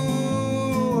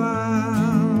a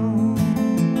while.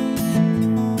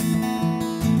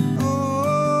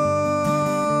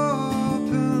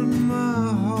 Open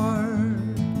my heart.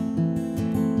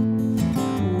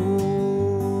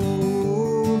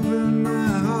 Open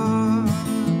my heart.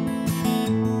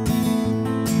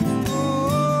 Open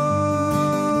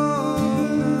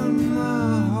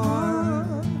my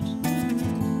heart.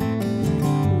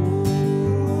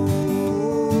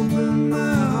 Open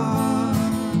my heart.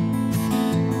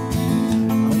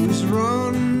 I always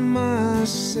run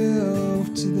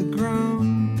myself to the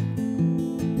ground.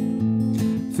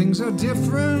 Things are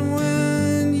different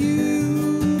when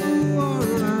you are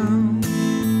around. I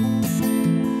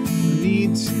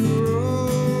need to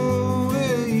roll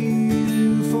with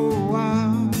you for a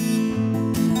while.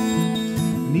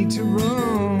 Need to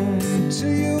run to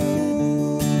you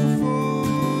for a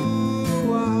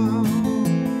while.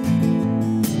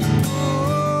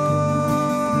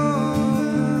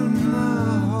 Open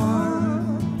my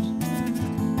heart.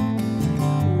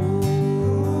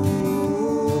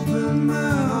 Open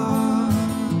my heart.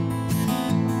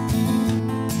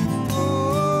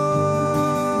 Open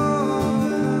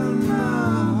my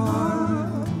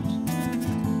heart.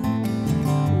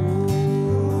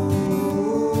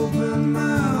 Open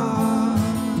my heart.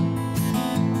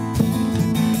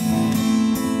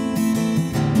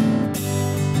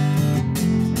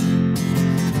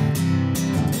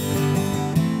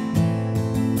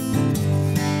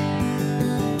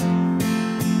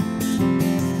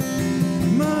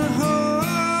 My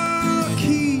heart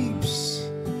keeps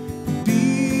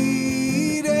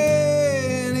beating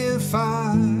if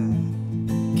I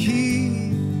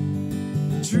keep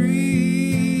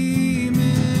dreaming.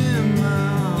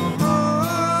 My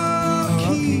heart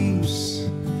keeps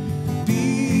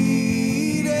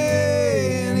beating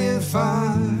if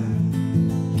I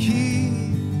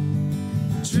keep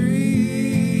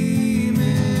dreaming.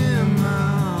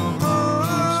 My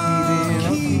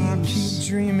heart keeps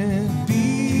dreaming.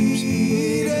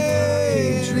 Beating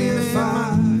if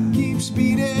I keeps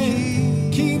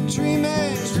beating. Keep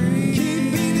dreaming.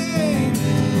 Keep beating.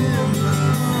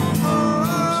 My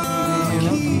heart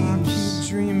keeps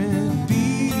dreaming.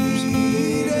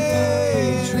 Beating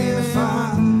if I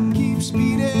keeps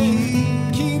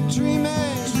beating. Keep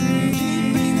dreaming.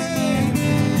 Keep beating.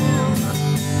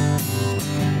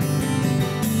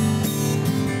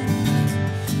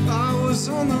 I was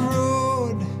on the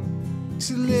road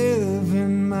to live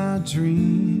in my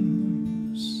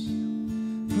dreams,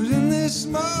 but in this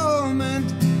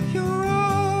moment, you're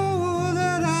all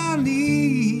that I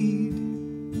need.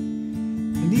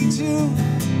 I need to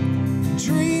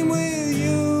dream with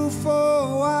you for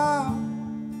a while.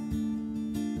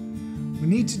 We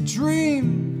need to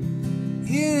dream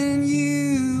in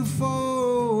you for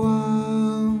a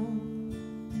while.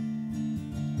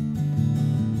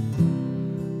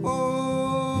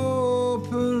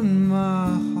 Open my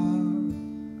heart.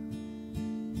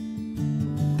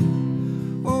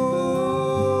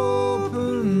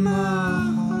 Open my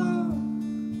heart.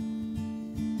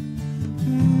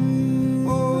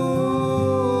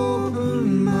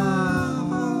 Open my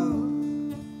heart.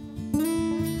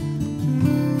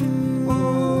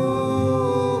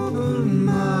 Open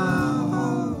my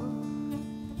heart.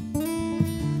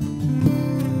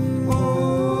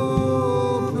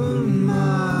 Open my heart. Open my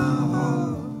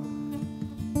heart.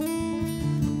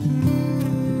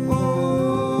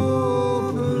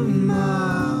 Open my heart. Open my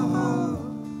heart.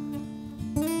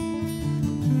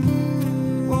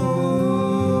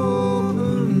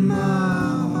 Open my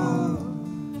heart.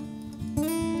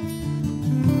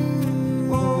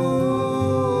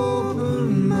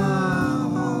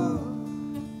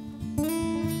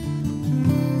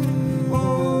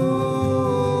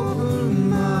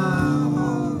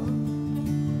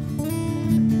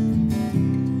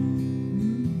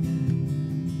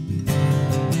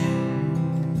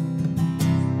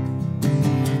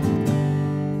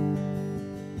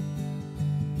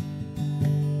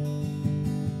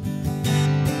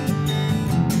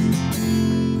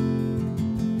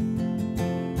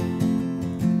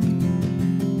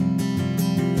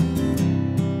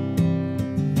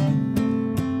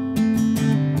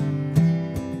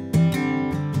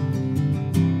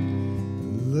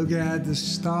 Look at the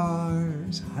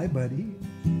stars. Hi, buddy.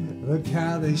 Look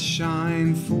how they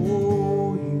shine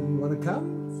for you. Wanna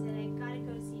come? Said I gotta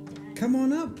go see Dad. Come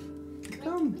on up.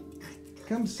 Come.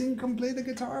 Come sing, come play the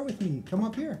guitar with me. Come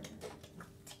up here.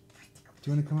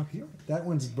 you want to come up here? That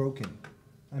one's broken.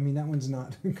 I mean, that one's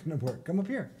not gonna work. Come up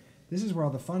here. This is where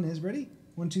all the fun is. Ready?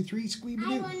 1, 2, 3,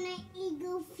 squeeb-a-doo. I want an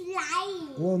eagle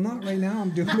flying. Well, not right now.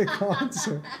 I'm doing a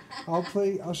concert.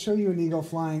 I'll show you an eagle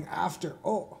flying after.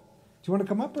 Oh, do you want to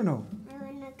come up or no? I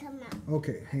want to come up.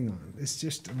 Okay, hang on. It's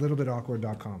just a little bit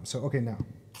awkward.com. So, okay, now.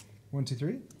 1, 2,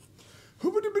 3.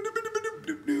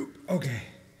 Okay.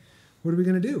 What are we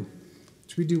going to do?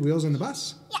 Should we do Wheels on the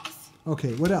Bus? Yes.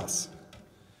 Okay, what else?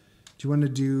 Do you want to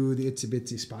do the Itsy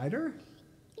Bitsy Spider?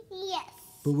 Yes.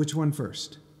 But which one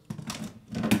first?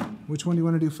 Which one do you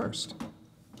want to do first?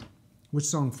 Which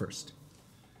song first?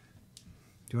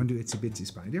 Do you want to do Itsy Bitsy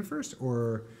Spider first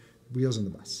or Wheels on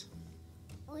the Bus?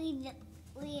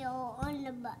 Wheel on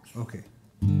the bus. Okay.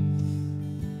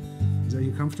 Are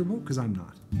you comfortable? Because I'm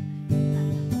not.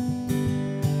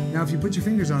 Now, if you put your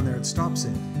fingers on there, it stops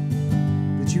it.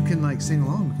 But you can like sing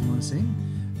along if you want to sing.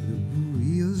 The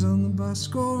wheels on the bus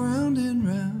go round and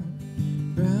round,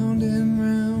 round and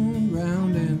round,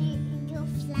 round and Eagle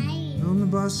flying. on the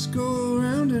bus go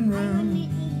round and round,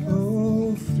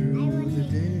 all through the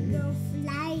day. Eagle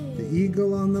flying. The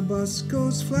eagle on the bus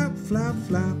goes flap, flap,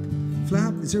 flap,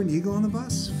 flap. Is there an eagle on the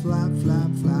bus? Flap,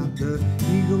 flap, flap. The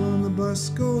eagle on the bus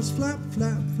goes flap,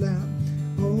 flap, flap,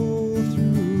 all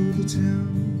through the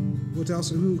town. What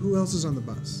else? Who else is on the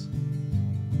bus?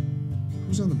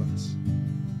 Who's on the bus?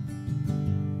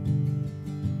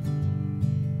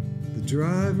 The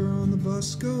driver on the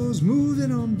bus goes, move it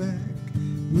on back,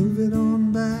 move it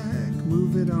on back,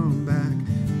 move it on back.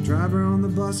 The driver on the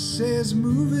bus says,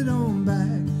 move it on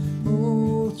back,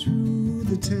 all through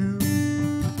the town.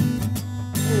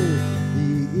 Oh,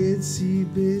 the itsy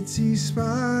bitsy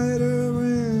spider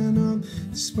ran up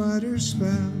the spider spout.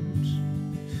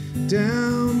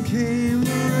 Down came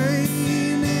the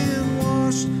rain and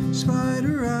washed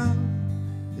Spider out.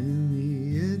 And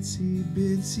the itsy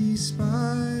bitsy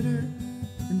spider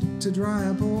and to dry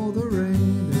up all the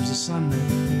rain. There's a sun there.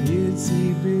 The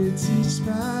itsy bitsy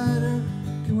spider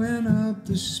went up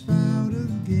the spout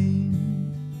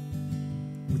again.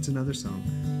 What's another song?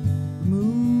 The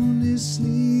moon is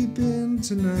sleeping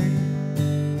tonight.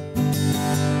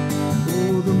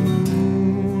 Oh, the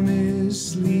moon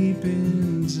is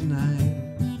sleeping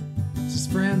tonight. It's his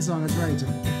friend's song, it's right.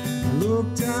 I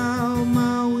looked out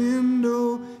my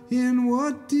window and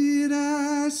what did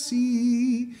I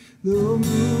see? The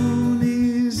moon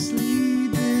is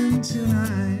sleeping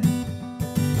tonight.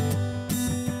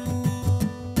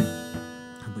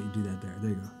 How about you do that there?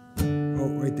 There you go. Oh,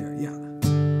 right there, yeah.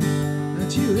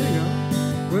 That's you, there you go.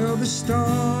 Well, the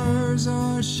stars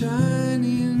are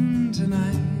shining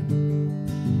tonight.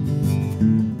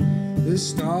 The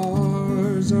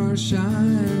stars are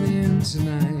shining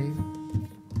tonight.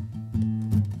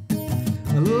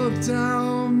 I looked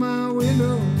out my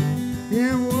window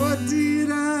and what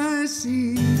did I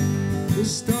see? The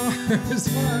stars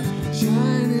are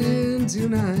shining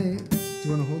tonight. Do you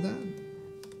want to hold that?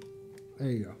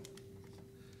 There you go.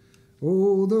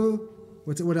 Oh,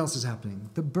 what else is happening?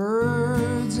 The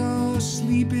birds are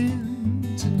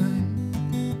sleeping tonight.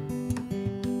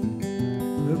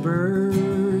 The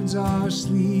birds are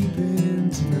sleeping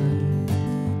tonight.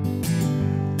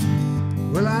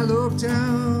 Well, I looked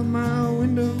out my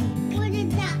window. What is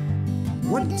that?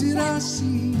 What did I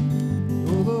see?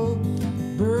 Oh, the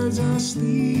birds are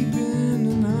sleeping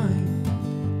tonight.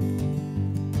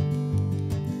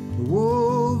 The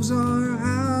wolves are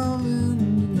howling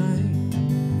tonight.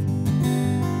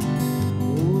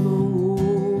 Oh, the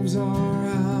wolves are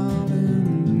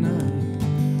howling tonight.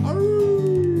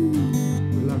 Arroo!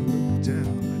 Well, I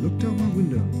looked out my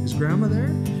window. Is Grandma there?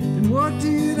 And what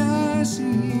did I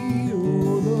see?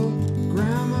 Oh, the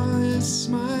grandma is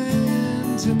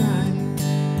smiling tonight.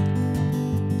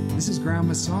 This is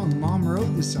Grandma's song. Mom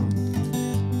wrote this song.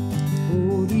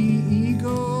 Oh, the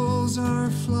eagles are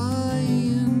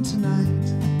flying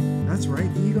tonight. That's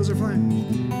right, the eagles are flying.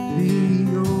 The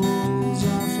eagles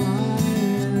are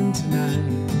flying tonight.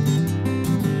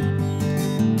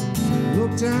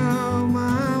 Looked out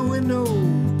my window.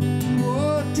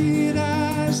 What did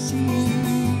I see?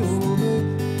 Oh,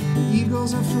 the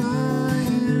eagles are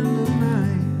flying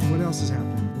tonight. What else is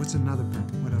happening? What's another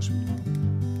part? What else should we do?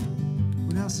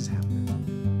 What else is happening?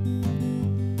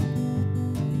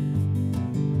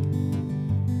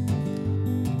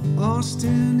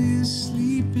 Austin is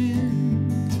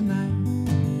sleeping tonight.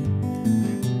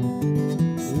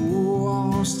 Oh,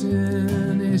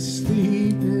 Austin is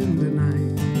sleeping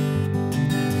tonight.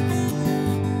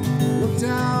 Looked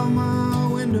out my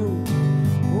window.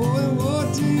 Oh, and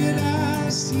what did I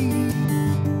see?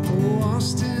 Oh,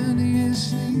 Austin is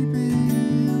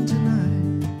sleeping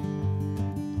tonight.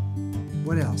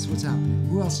 What else? What's happening?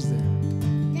 Who else is there?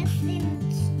 This is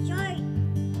shark.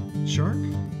 Shark?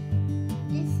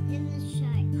 This is a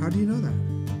shark. How do you know that?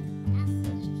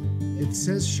 That's It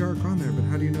says shark on there, but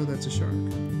how do you know that's a shark?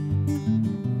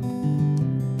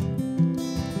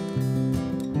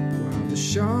 Wow, the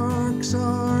sharks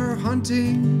are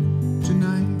hunting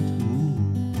tonight.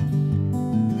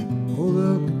 Oh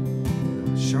look,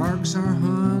 the sharks are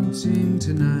hunting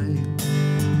tonight.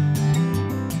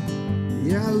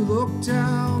 Yeah, I looked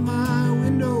out my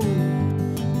window,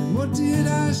 and what did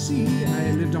I see?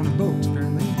 I lived on a boat,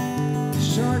 apparently. The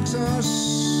sharks are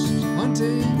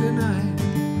hunting tonight.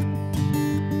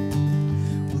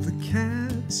 Well, the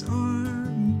cats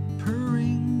are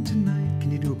purring tonight.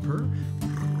 Can you do a purr?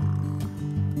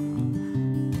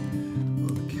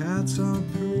 Well, the cats are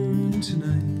purring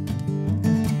tonight.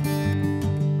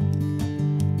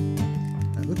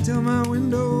 I looked out my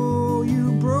window,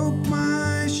 you broke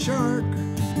my shark.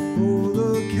 Oh,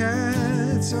 the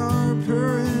cats are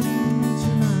purring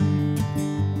tonight.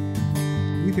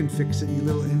 You can fix it, you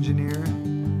little engineer.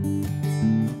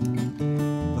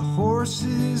 The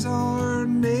horses are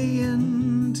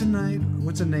neighing tonight.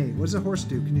 What's a neigh? What does a horse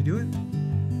do? Can you do it?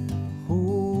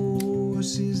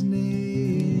 Horse is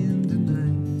neighing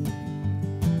tonight.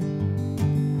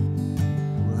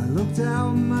 Well, I looked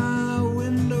out my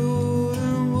window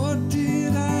and what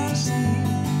did I see?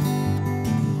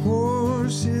 The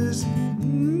horse is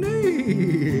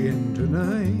neighing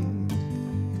tonight.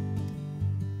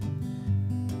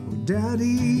 Oh,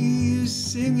 Daddy is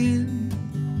singing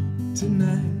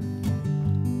tonight.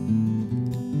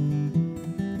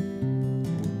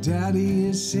 Daddy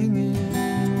is singing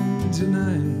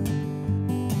tonight.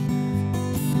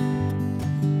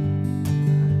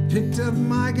 Picked up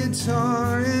my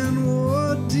guitar and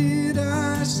what did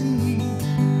I see?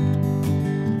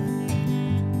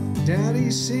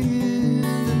 Daddy's singing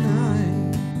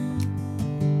tonight.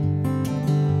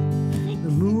 The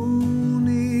moon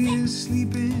is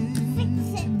sleeping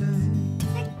tonight.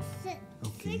 Fix it.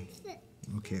 Okay. Fix it.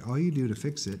 Okay, all you do to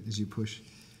fix it is you push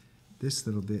this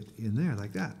little bit in there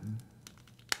like that.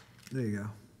 There you go.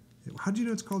 How do you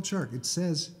know it's called shark? It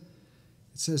says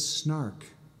snark.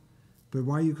 But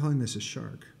why are you calling this a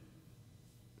shark?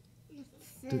 It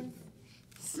says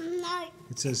snark.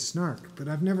 It says snark, but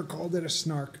I've never called it a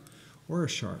snark or a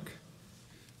shark.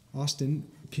 Austin,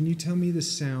 can you tell me the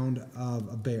sound of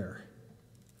a bear?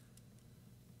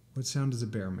 What sound does a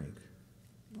bear make?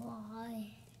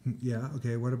 Boy. Yeah,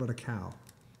 okay, what about a cow?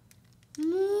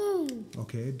 Moo.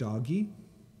 Okay, a doggy.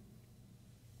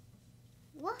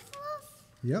 Woof woof.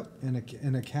 Yep, and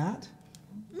a cat?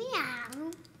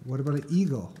 Meow. What about an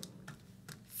eagle?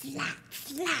 Flap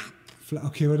flap.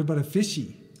 Okay, what about a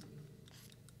fishy?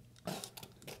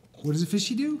 What does a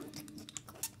fishy do?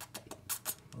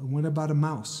 And what about a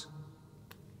mouse?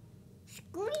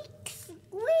 Squeak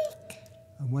squeak.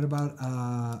 And what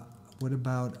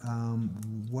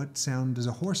what sound does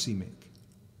a horsey make?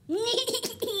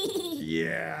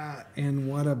 Yeah. And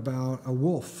what about a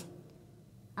wolf?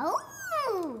 Oh.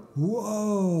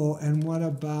 Whoa. And what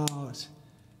about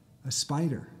a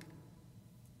spider?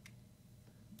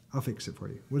 I'll fix it for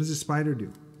you. What does a spider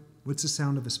do? What's the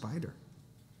sound of a spider?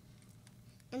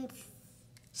 And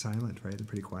Silent, right? They're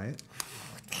pretty quiet.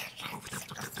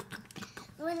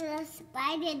 what does a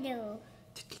spider do?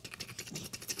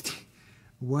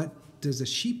 What does a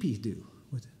sheepy do?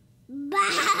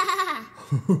 Bah.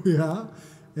 Yeah.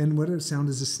 And what sound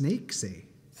does a snake say?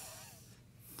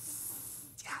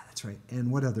 Yeah, that's right.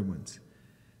 And what other ones?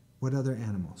 What other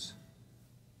animals?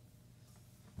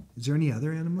 Is there any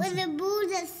other animals? What did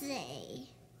Buddha say?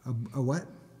 A what?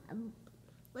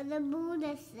 What did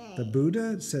Buddha say? The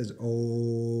Buddha says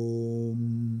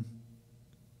Om.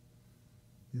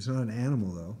 It's not an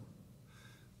animal though.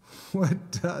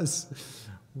 What does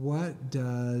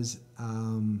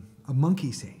a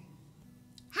monkey say?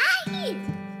 Hi.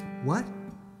 What?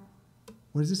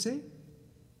 What does it say?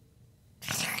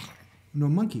 No,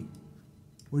 monkey.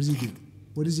 What does he do?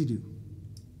 What does he do?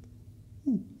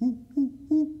 Ooh, ooh, ooh,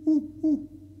 ooh, ooh, ooh.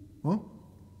 Huh?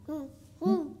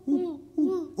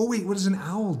 Oh wait, what does an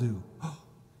owl do?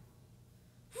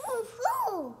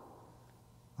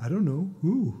 I don't know.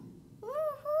 Who?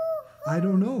 I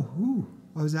don't know. Who?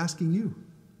 I was asking you.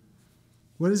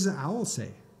 What does the owl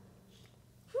say?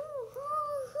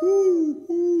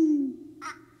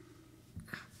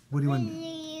 What do you want?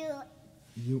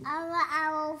 Our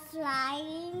owl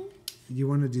flying. You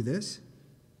want to do this?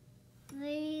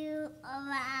 Our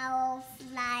owl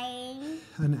flying.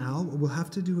 An owl? We'll have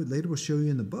to do it later. We'll show you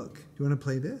in the book. Do you want to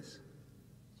play this?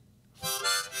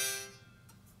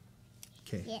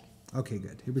 Okay. Yes. Okay,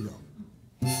 good. Here we go.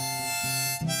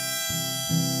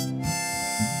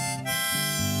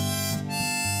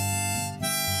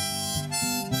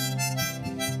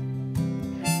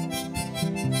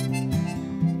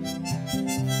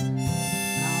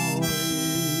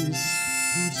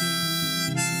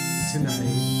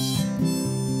 tonight.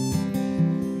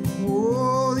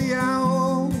 Oh, the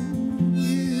owl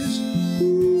is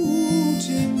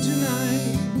hooting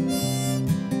tonight.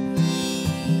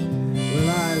 Well,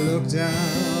 I looked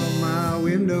out my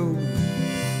window,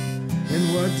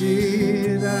 and what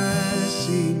did I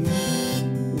see?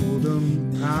 Oh, the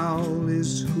owl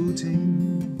is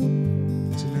hooting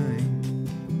tonight.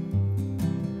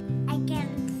 I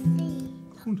can't see.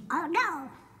 Oh no!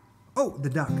 Oh, the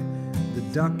duck. The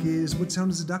duck is, what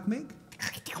sound does the duck make?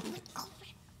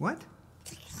 What?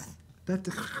 That.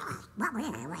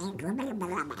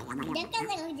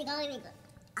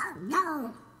 Oh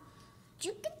no!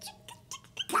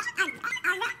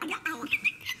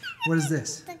 What is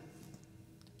this?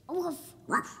 Woof.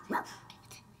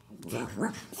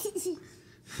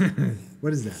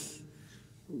 What is that?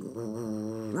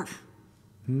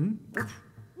 Hmm?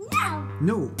 No!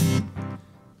 No.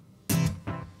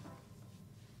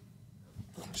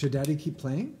 Should Daddy keep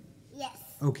playing? Yes.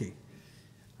 Okay.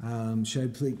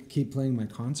 Should I keep playing my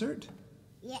concert?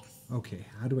 Yes. Okay.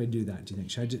 How do I do that, do you think?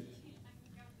 Should I just...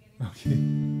 Okay.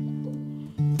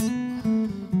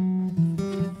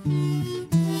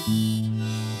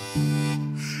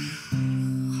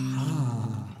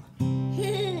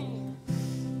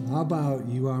 How about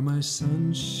you are my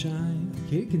sunshine?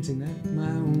 Kate can sing that. My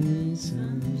only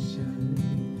sunshine.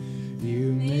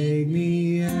 You make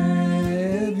me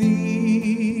happy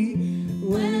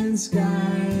when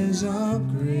skies are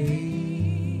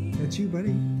gray. That's you,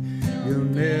 buddy. You'll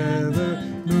never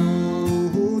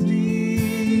know,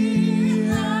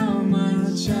 dear, how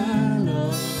much I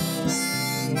love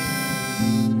you.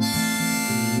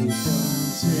 Please don't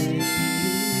take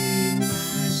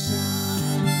my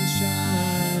sunshine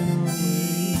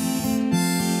away.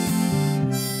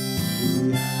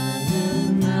 The hour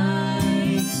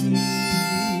 19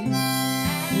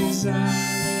 as I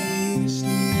lay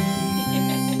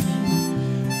sleeping,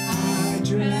 I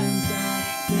dreamt that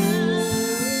was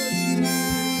you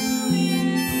in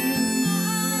my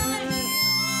arms.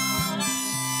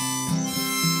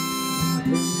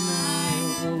 And now,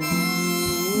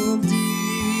 oh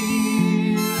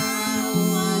dear, I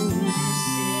want to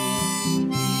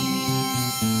sing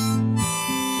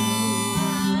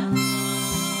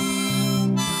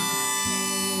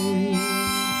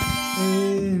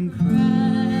and cry.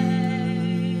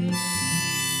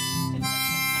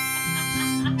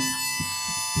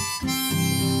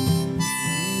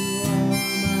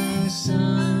 My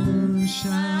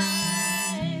sunshine,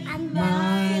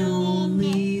 my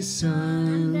only sunshine.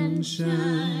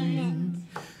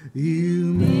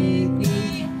 You make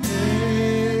me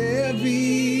heavy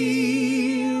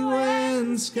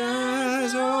when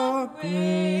skies are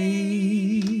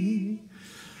gray.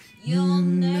 You'll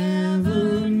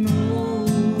never know,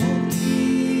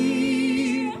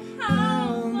 dear,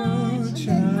 how much I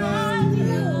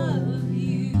love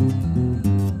you.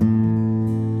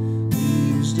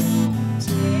 Please don't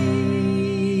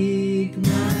take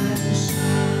my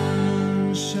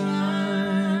sunshine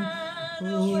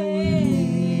away.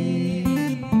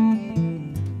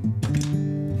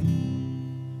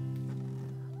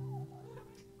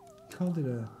 Called it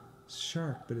a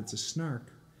shark, but it's a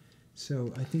snark.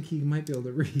 So I think he might be able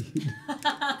to read.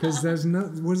 Because there's no,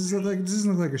 what does it look like? It doesn't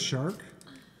look like a shark.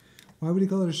 Why would he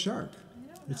call it a shark?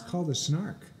 It's called a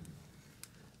snark.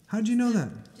 How'd you know that?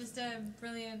 Just a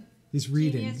brilliant. He's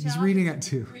reading. Genius He's job. reading it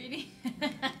too. Reading.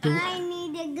 I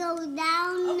need to go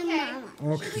down to Okay.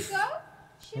 Mama. Okay. Should we go?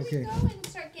 Should Okay. we go and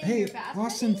start getting Hey, your bath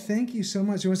Austin, ready? thank you so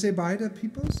much. You want to say bye to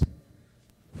peoples?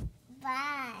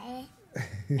 Bye.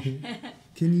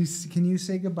 Can you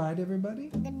say goodbye to everybody?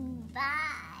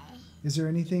 Goodbye. Is there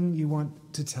anything you want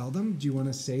to tell them? Do you want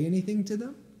to say anything to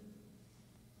them?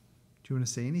 Do you want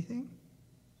to say anything?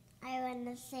 I want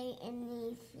to say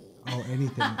anything. Oh,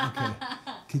 anything. Okay.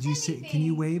 Could you say? Can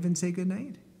you wave and say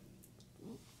goodnight?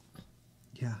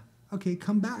 Yeah. Okay,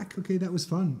 come back. Okay, that was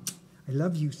fun. I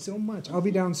love you so much. I'll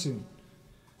be down soon.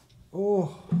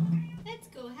 Oh. Let's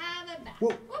go have a bath.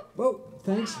 Whoa. Whoa.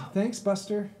 Thanks. Thanks,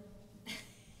 Buster.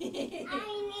 I need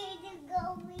to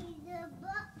go read the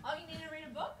book. Oh, you need to read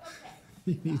a book? Okay.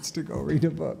 He needs to go read a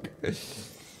book.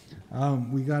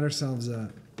 We got ourselves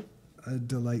a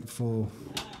delightful,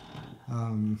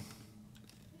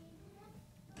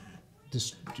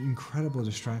 incredible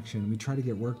distraction. We try to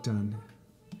get work done.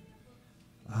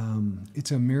 It's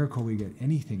a miracle we get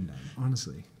anything done,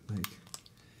 honestly. Like,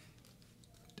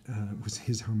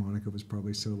 his harmonica was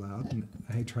probably so loud, and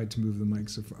I tried to move the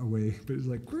mics away, but it's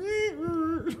like,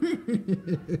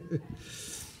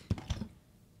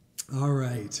 all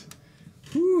right.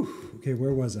 Whew. Okay,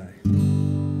 where was I?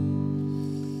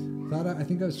 I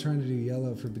think I was trying to do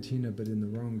Yellow for Bettina, but in the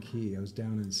wrong key. I was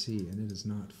down in C, and it is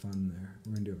not fun there.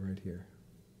 We're going to do it right here.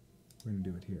 We're going to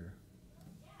do it here.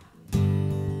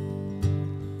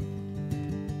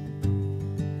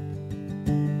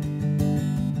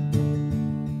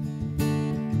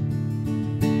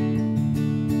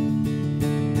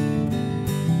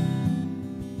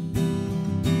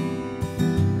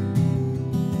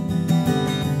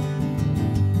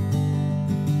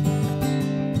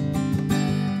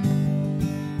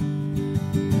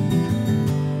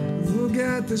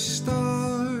 The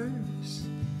stars,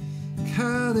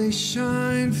 how they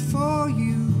shine for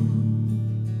you,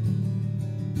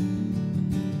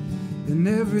 and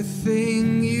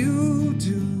everything you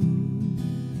do.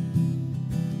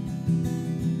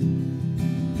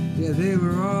 Yeah, they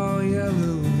were all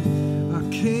yellow. I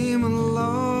came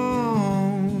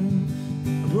along, I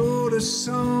wrote a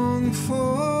song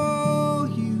for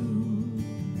you,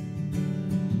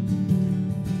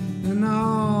 and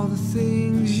all the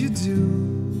things you do.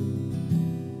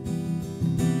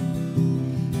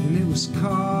 Was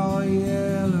called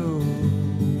Yellow.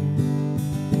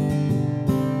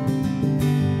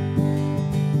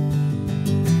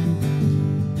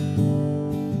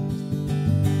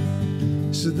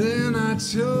 So then I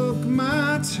took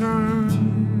my turn.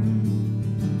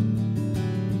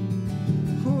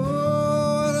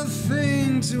 What a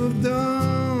thing to have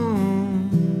done.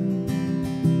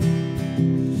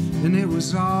 And it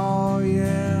was all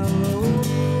yellow.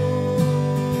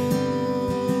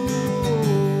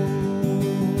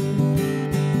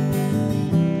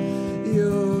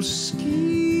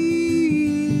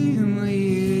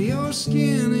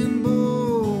 Skin and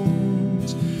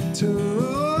bones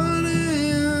turn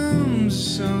into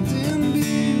something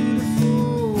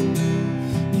beautiful.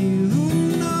 You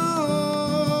know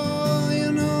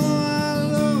I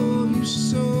love you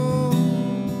so.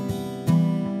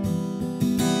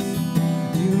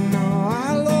 You know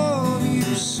I love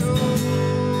you so.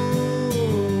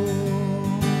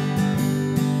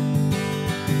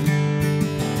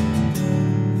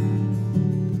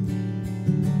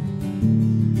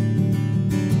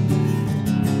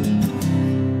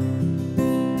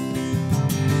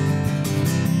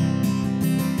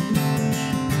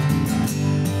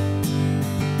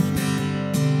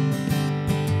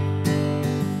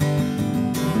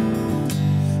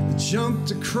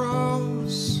 Jumped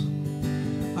across,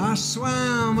 I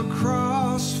swam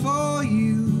across for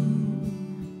you.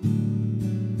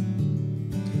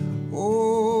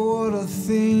 Oh, what a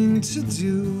thing to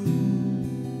do,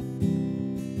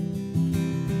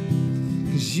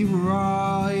 'cause you were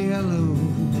all yellow.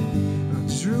 I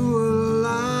drew a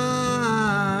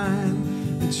line,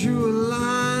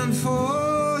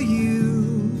 for you.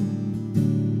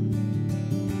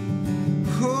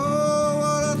 Oh,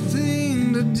 what a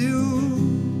thing to do.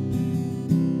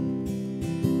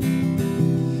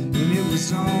 And it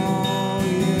was all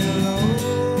yellow.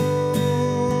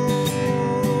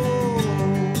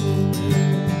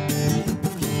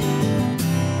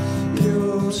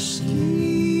 Your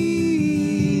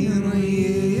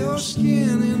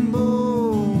skin and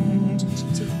bones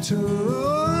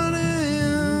turn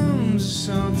into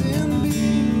something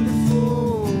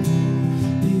beautiful.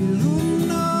 You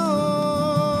know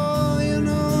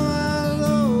I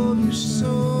love you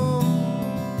so.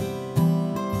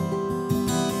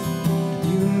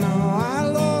 You know I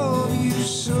love you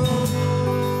so.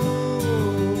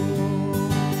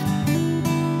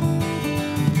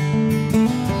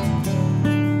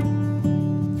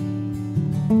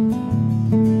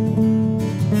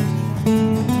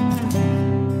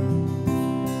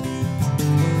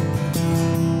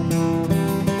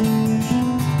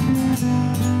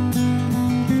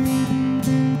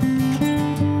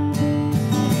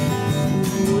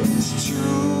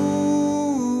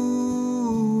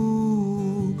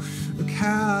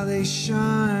 How they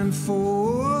shine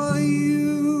for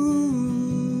you.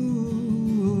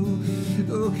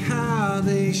 Look how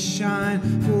they shine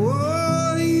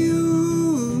for you.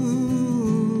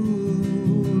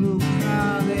 Look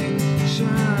how they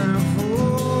shine for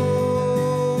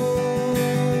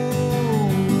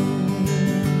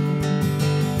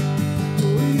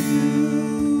you.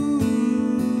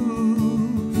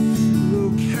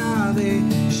 Look how they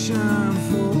shine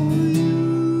for you.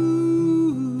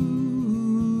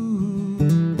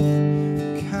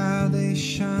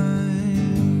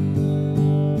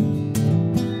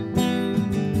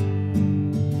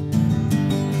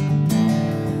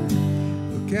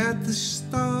 At the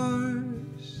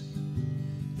stars,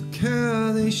 look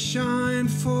how they shine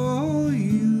for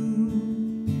you,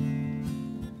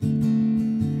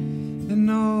 and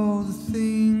all the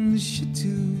things you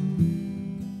do.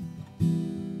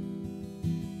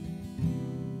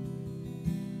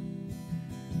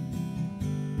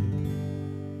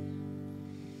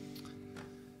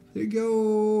 There you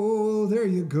go, there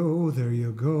you go, there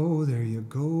you go, there you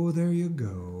go, there you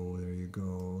go, there you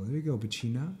go, there you go,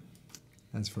 Bettina.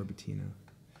 That's for Bettina.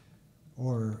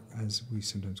 Or as we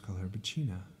sometimes call her,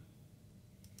 Bettina.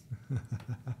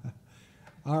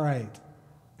 All right.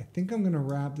 I think I'm going to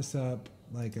wrap this up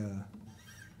like a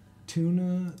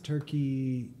tuna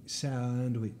turkey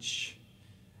sandwich.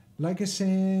 Like a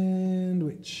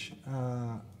sandwich.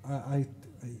 Man,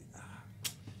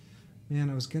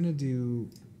 I was gonna do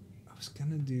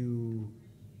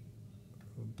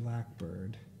a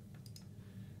blackbird,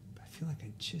 but I feel like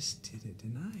I just did it,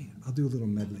 didn't I? I'll do a little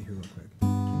medley here real quick.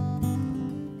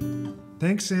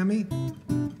 Thanks, Sammy.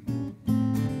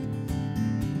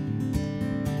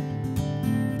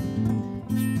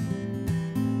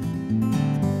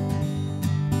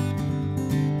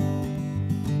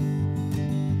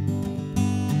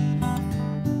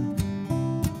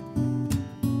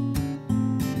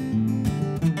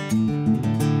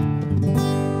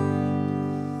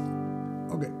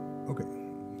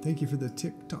 Thank you for the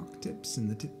TikTok tips and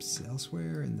the tips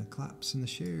elsewhere and the claps and the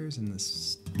shares and the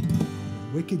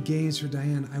wicked games for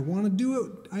Diane. I want to do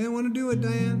it. I want to do it,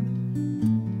 Diane.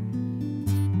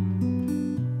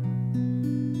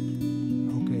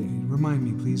 Okay, remind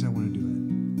me, please. I want to do it.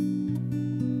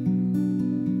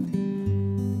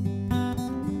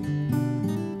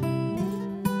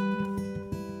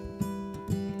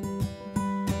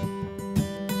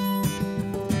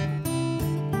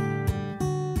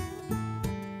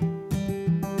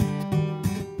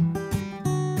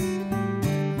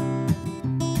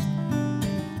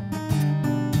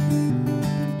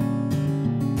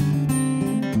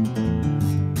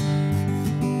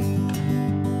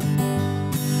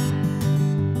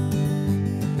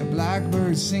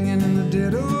 Blackbirds singing in the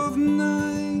dead of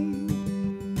night.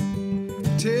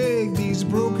 Take these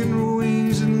broken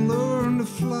wings and learn to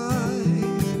fly.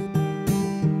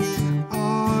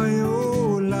 All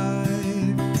your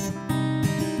life,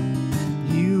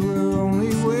 you were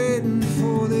only waiting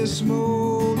for this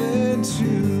moment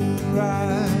to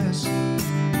rise.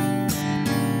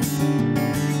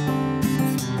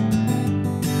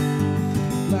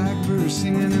 Blackbirds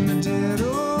singing in the dead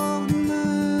of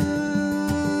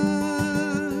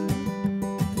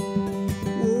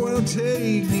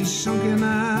take these sunken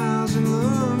eyes and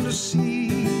learn to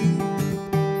see.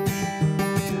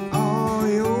 All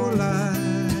your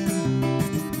life,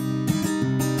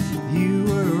 you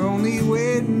were only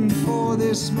waiting for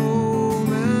this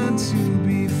moment to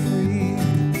be free.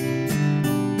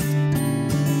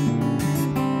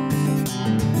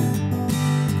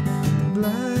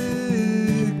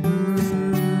 Blackbird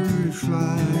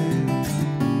fly.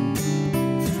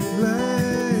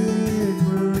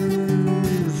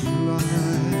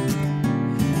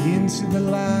 Into the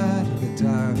light of the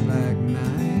dark black night.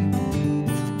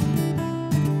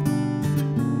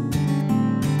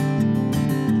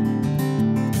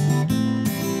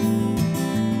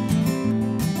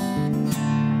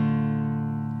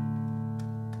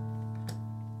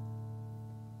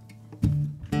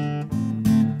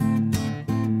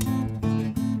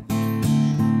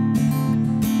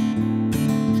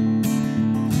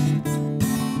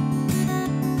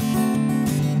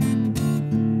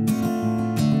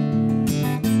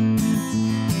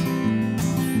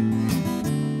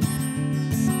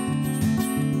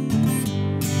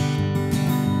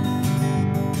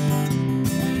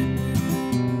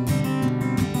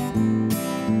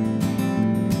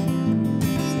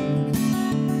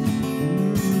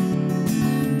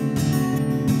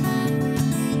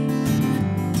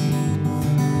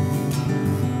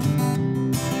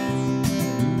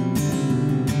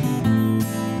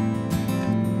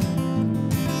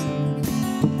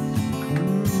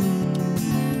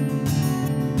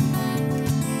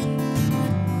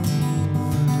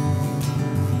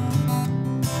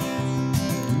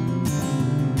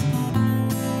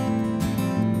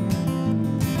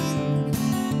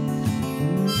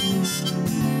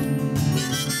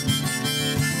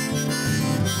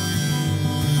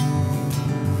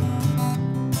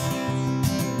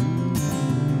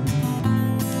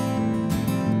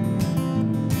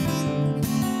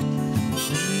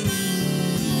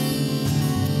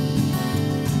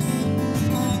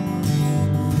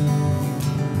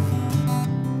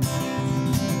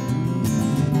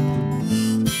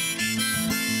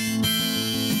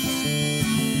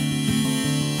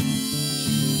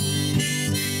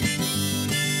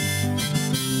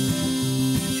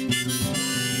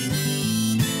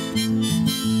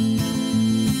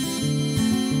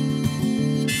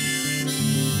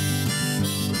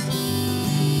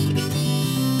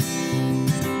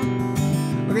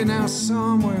 Okay, now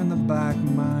somewhere in the Black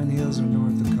Mine Hills of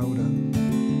North Dakota,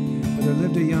 But there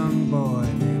lived a young boy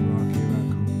named Rocky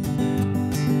Raccoon.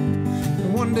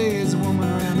 And one day his woman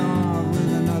ran off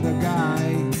with another guy,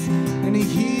 and he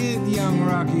hit young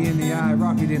Rocky in the eye.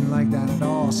 Rocky didn't like that at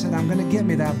all, said, "I'm gonna get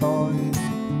me that boy."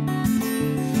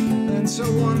 And so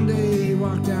one day he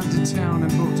walked down to town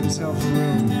and booked himself a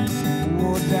room,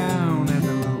 wore down at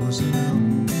the lowest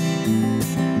saloon.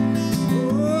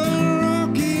 Oh,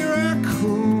 Rocky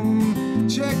Raccoon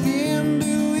checked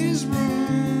into his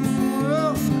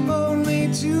room, only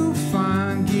to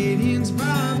find Gideon's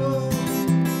Bible.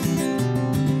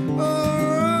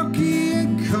 Oh, Rocky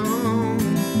had come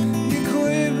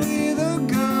equipped with a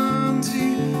gun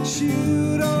to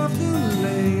shoot off the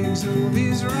legs of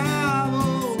his rival.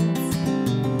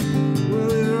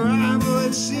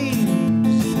 It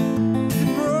seems had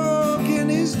broken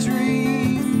his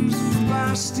dreams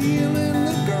by stealing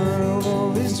the girl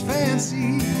of his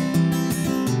fancy.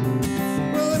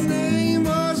 Well, her name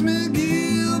was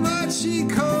McGill, but she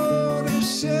called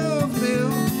herself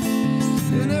Bill,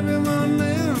 and everyone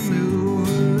there knew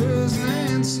her as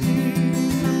Nancy.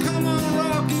 Come on,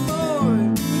 Rocky boy,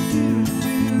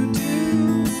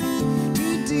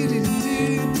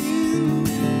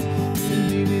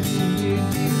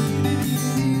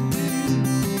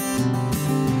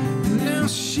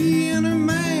 she and a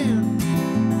man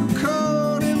who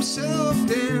called himself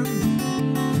Dan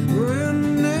were in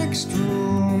the next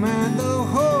room at the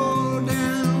hold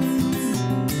down.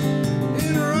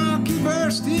 And Rocky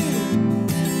burst in,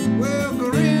 well,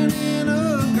 grinning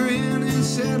a grin, and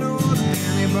said, "Oh,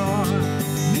 Danny boy,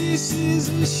 this is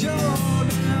a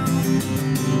showdown."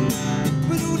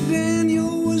 But oh,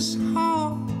 Daniel was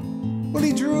hot. Well,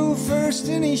 he drew first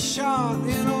and he shot,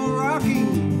 and oh, Rocky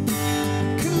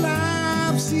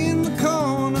collapsed in the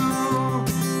corner.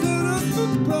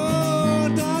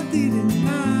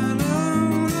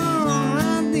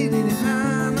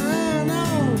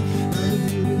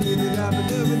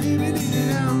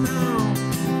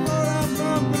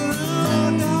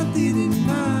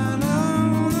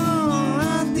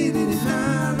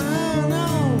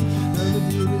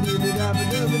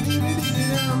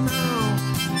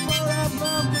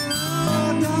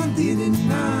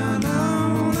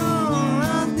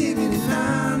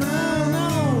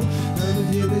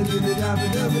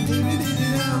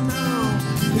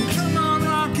 Come on,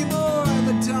 Rocky boy,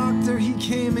 the doctor, he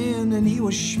came in and he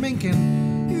was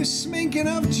sminking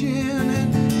up gin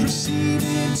and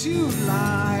proceeded to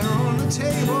lie on the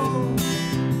table.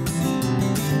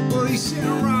 Well, he said,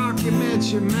 "Rocky met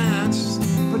your match,"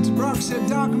 but Rock said,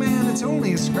 "Doc, man, it's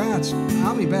only a scratch.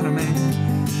 I'll be better, man.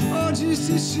 Oh, just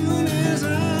as soon as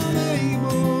I'm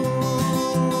able."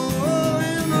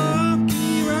 And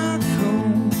Rocky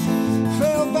Raccoon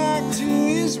fell back to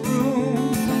his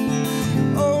room,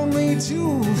 only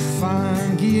to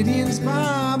find Gideon's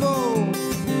Bible.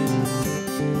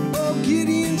 Oh,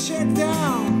 Gideon checked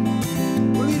out.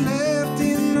 Well, he left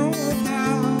in no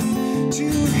doubt to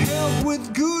help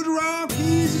with good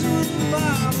Rocky's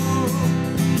revival.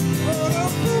 Oh,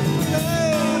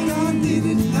 I did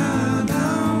it now.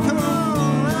 Come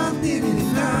on, I did it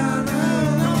now. Come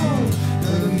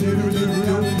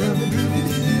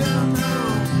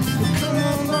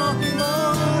on, Rocky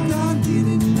boy, I did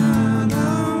it now.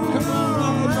 Come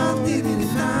on, I did it now.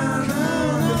 Come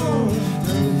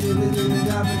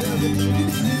on,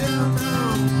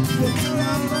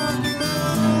 Rocky boy,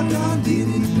 I did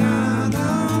it now.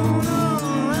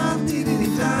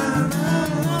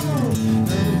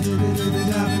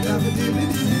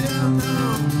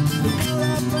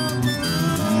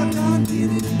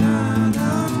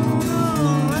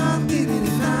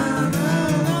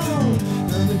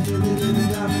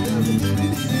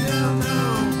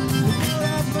 did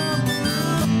it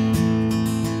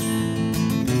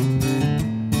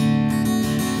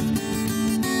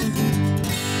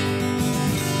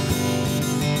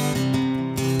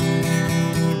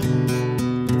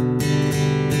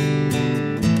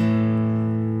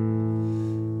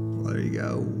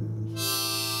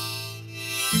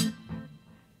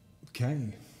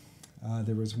Okay.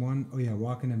 There was one, oh yeah,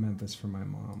 Walking to Memphis for my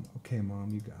mom. Okay,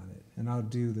 Mom, you got it. And I'll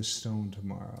do The Stone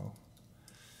tomorrow.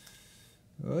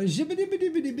 And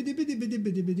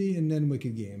then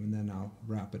Wicked Game, and then I'll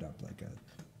wrap it up like a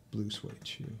blue suede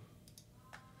shoe.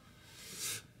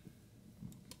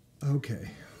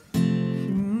 Okay.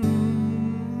 Blue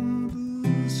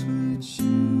suede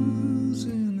shoes,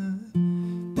 and I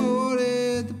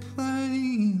boarded the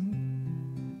plane.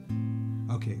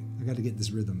 Okay, I got to get this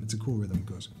rhythm. It's a cool rhythm. It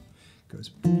goes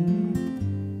boom.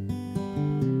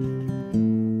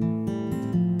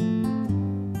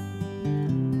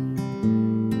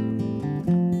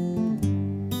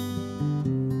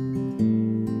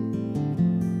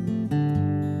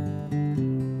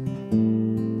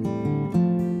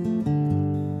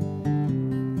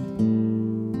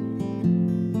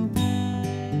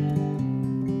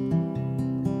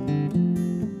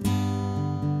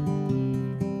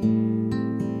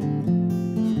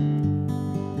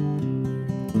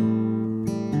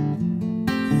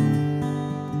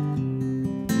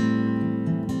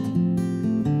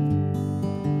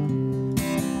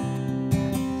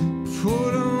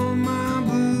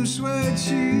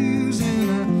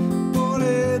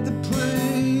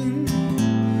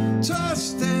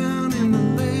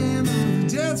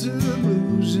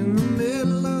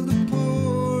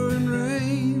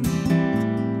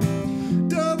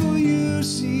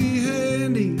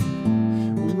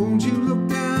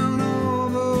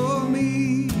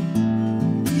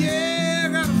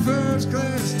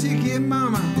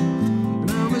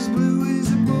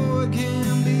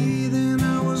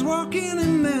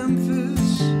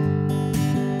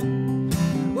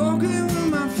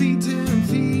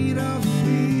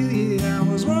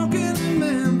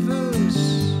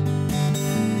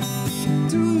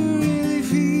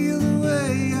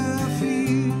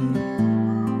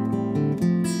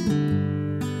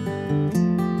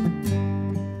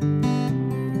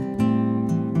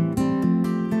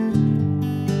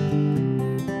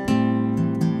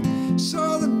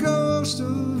 ghost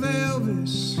of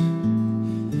Elvis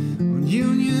on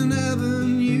Union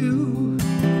Avenue.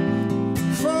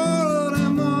 Followed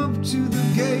him up to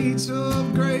the gates of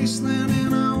Graceland,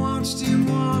 and I watched him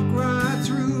walk right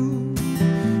through.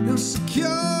 No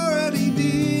security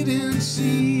didn't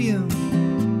see him,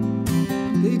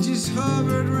 they just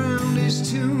hovered round his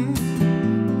tomb.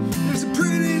 There's a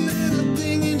pretty little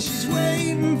thing and she's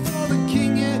waiting for the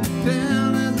king yet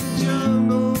down at the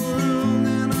jungle room.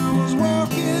 And I was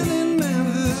walking in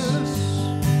Memphis,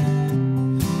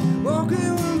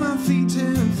 walking with my feet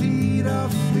 10 feet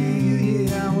off the wheel.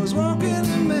 Yeah, I was walking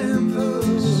in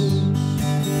Memphis.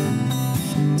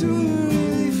 Do you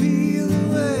really feel the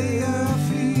way I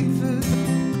feel?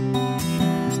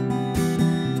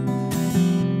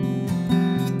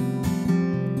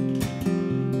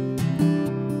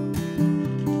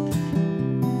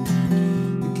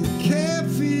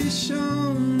 Catfish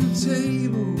on the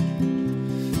table,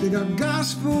 they got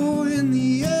gospel in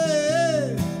the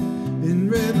air, and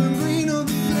Reverend Greene will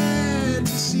be glad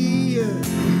to see you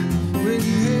when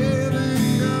you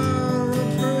haven't got a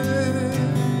prayer.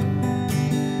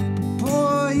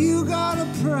 Boy, you got a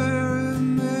prayer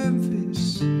in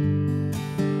Memphis.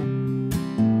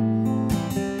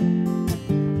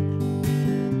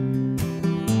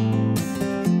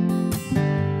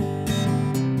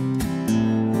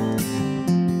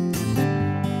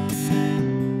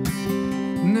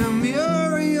 Now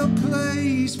Muriel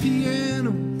plays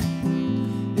piano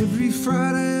every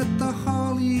Friday at the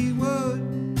Hollywood.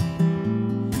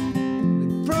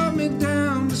 They brought me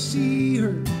down to see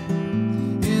her,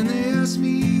 and they asked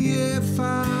me if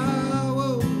I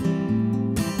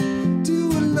would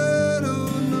do a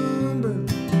little number.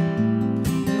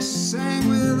 I sang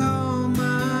with all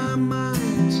my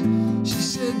might. She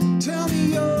said, tell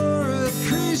me you're a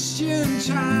Christian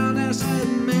child. I said,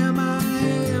 ma'am, I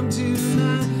am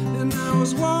tonight. And I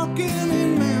was walking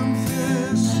in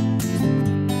Memphis,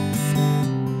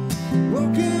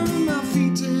 walking with my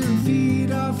feet 10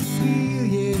 feet off the wheel.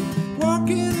 Yeah,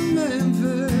 walking in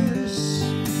Memphis.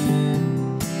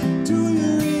 Do you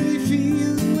really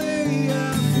feel the way I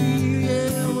feel?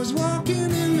 Yeah, I was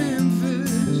walking in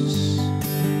Memphis,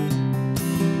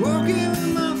 walking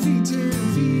with my feet 10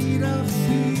 feet off the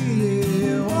wheel.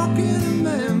 Yeah, walking in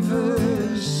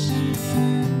Memphis.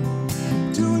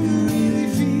 Do you really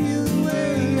feel the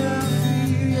way I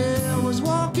feel? Yeah, I was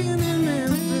walking in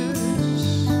Memphis,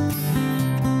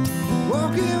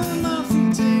 walking with my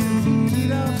feet 10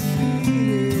 feet off the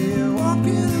wheel. Yeah,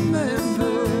 walking in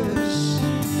Memphis.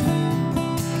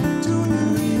 Do you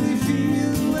really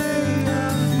feel the way I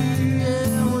feel?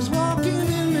 Yeah, I was walking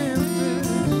in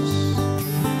Memphis,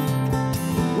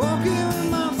 walking with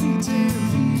my feet 10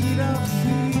 feet off the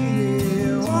wheel.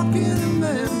 Yeah, walking in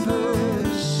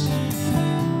Memphis.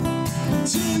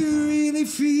 Do you really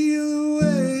feel the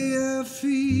way I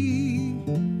feel?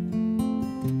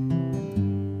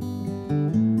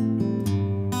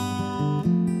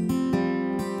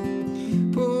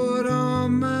 Put on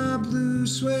my blue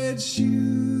suede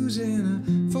shoes and I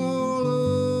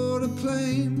followed a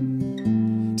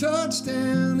plane.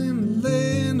 Touchdown in the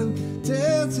land of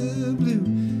Delta Blue,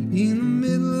 in the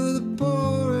middle of the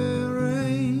pouring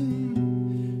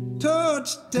rain.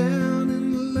 Touchdown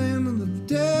in the land of the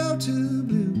Delta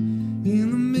Blue,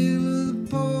 in the middle of the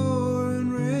pouring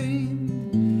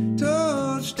rain.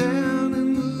 Touchdown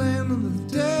in the land of the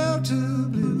Delta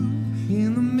Blue,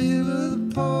 in the middle of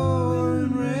the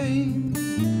pouring rain.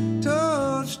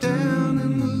 Touchdown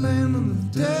in the land of the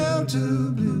Delta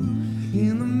Blue,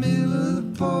 in the middle of the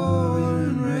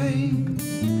pouring rain.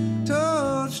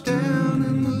 Touchdown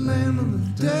in the land of the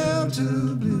Delta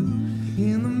Blue,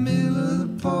 in the middle of the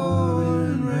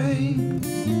pouring rain.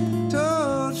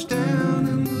 Touchdown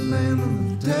in the land of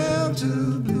the Delta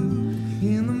Blue,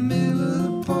 in the middle of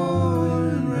the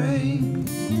pouring rain.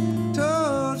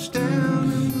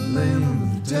 Touchdown in the land of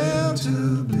the Delta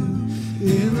Blue,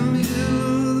 in the middle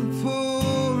of the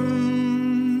pouring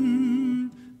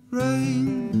rain.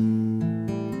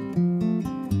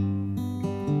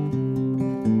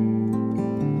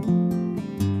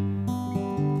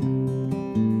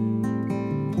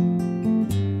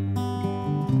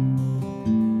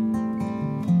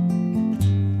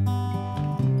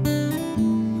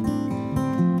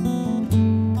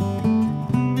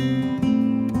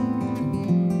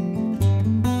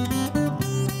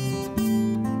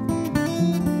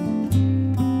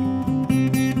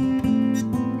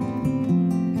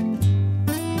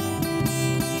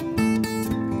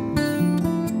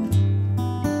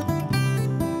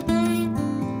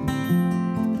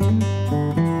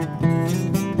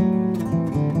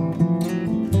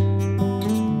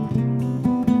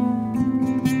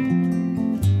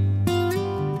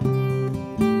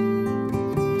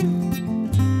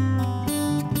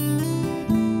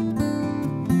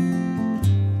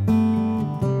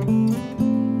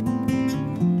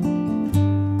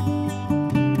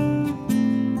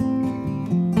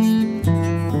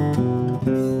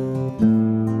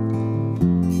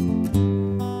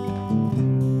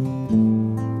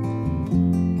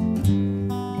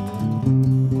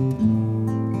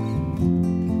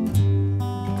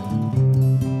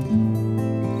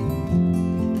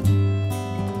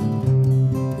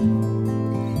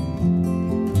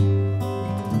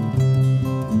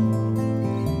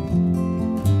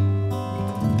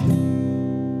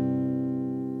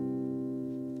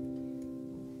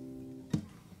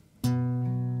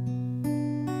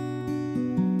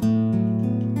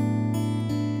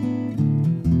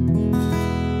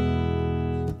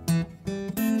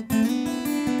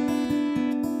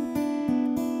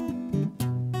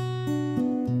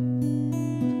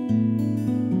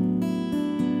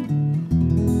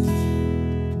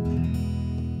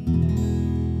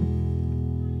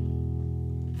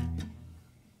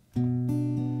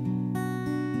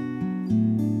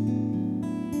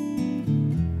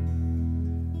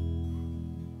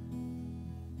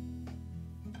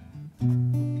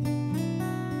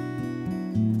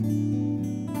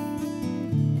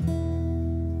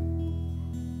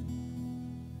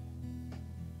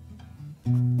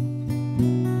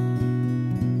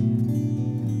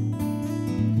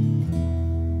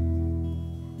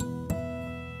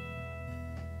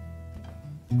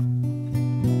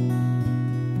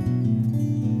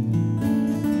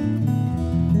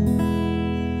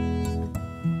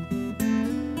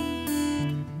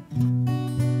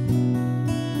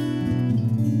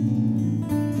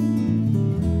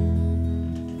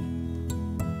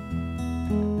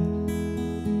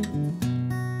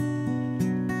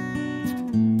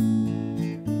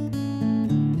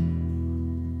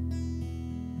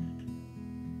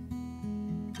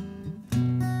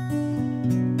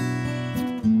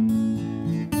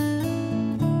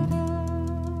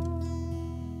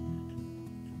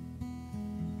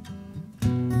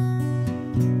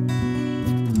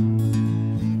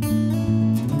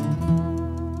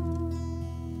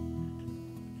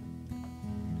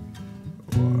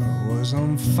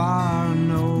 fire,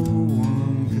 no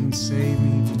one can save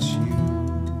me but you.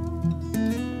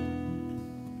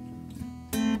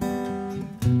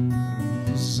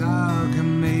 'Cause I can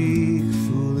make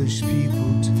foolish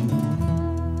people do.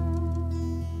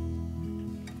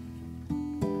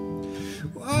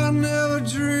 I never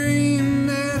dreamed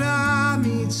that I'd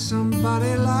meet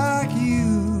somebody like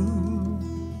you,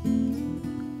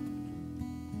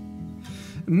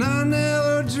 and I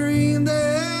never dreamed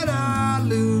that I'd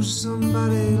lose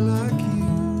somebody like you.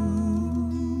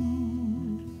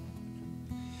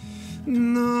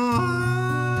 No, I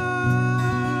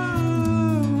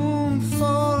won't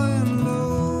fall in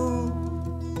love.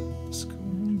 It's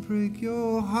gonna break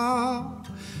your heart.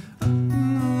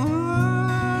 No,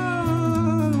 I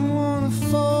don't wanna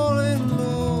fall in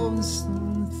love. This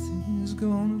only thing is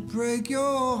gonna break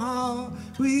your heart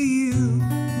with you.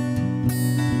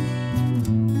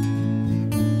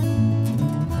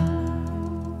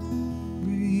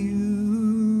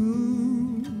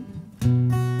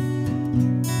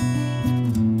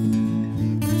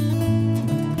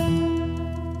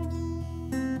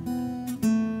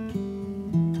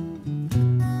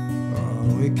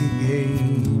 Wicked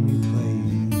game you play,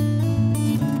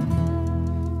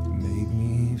 make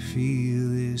me feel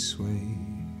this way.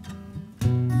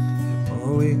 A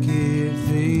wicked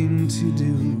thing to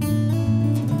do,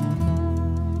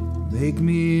 make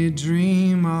me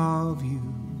dream of you.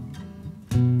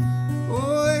 A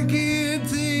wicked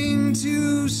thing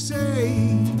to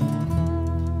say,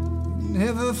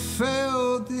 never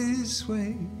felt this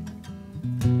way.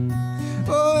 A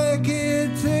wicked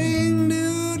thing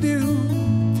to do,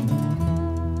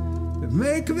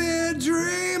 make me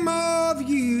dream of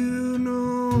you.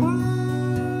 No,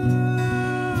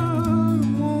 I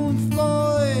won't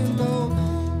fall in love.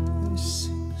 This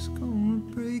thing's gonna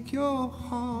break your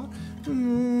heart.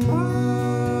 No, I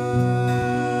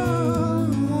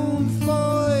won't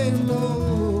fall in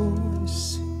love.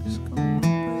 This thing's gonna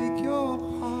break your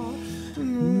heart.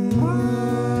 No, I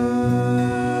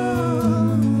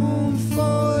won't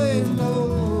fall in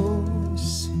love.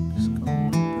 This thing's gonna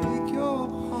break your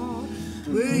heart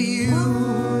with you.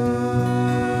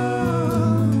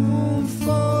 Won't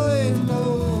fall in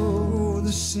love.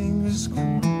 The singer's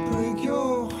gonna break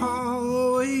your heart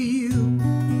with you.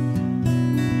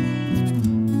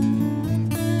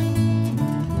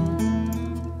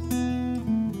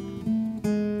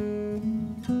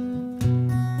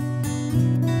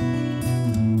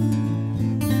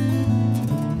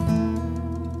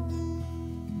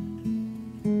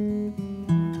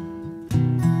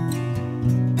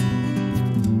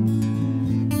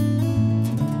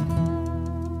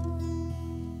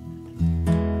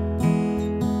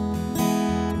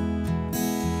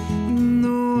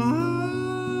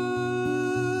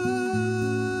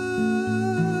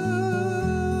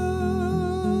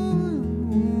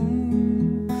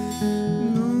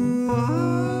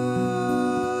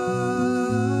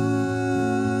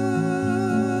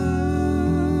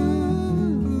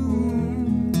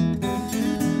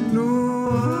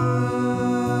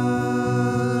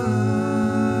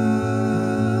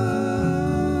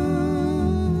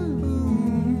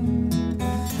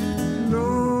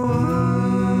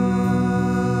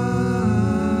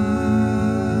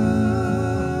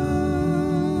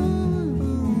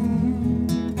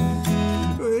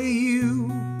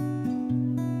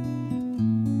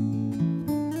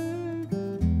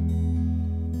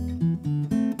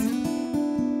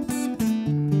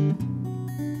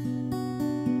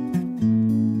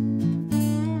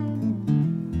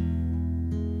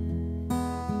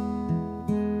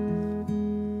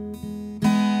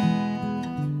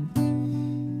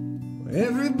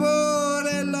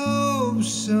 Everybody loves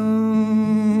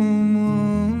someone,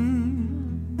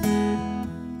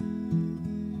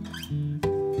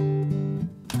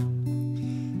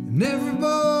 and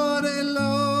everybody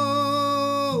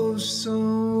loves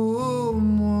someone,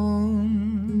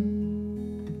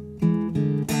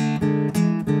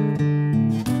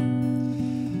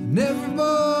 and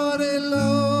everybody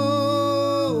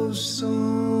loves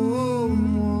someone.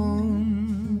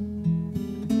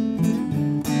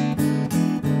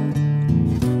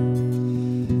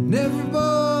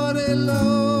 Everybody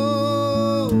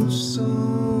loves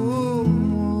someone.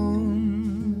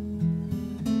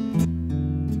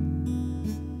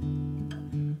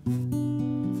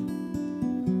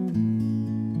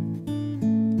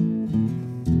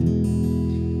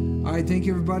 All right, thank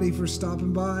you everybody for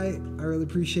stopping by. I really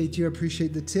appreciate you. I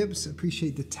appreciate the tips. I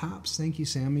appreciate the taps. Thank you,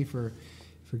 Sammy, for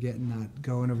getting that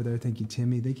going over there. Thank you,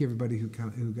 Timmy. Thank you everybody who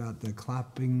got the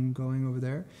clapping going over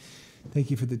there. Thank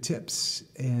you for the tips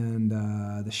and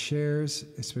the shares,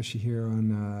 especially here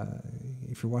on,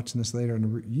 if you're watching this later on a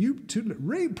YouTube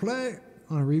replay,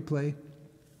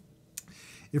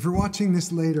 If you're watching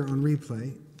this later on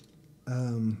replay,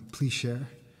 please share.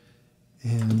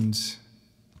 And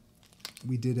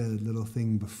we did a little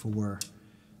thing before,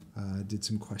 did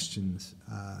some questions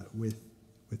with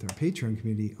our Patreon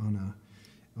community on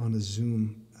a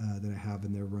Zoom that I have,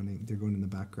 and they're going in the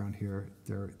background here.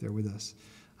 They're with us.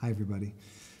 Hi, everybody.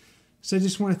 So I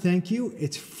just want to thank you.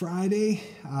 It's Friday.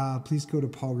 Please go to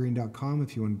paulgreene.com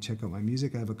if you want to check out my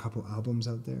music. I have a couple albums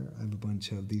out there. I have a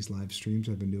bunch of these live streams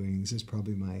I've been doing. This is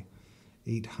probably my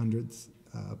 800th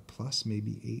plus,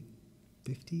 maybe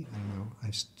 850. I don't know.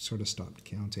 I've sort of stopped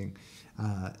counting.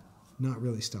 Not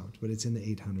really stopped, but it's in the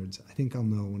 800s. I think I'll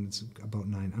know when it's about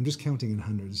 9. I'm just counting in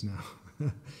hundreds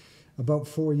now. About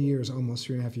 4 years, almost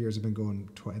 3.5 years, I've been going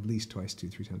at least twice,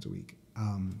 2-3 times a week.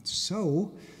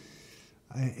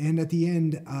 And at the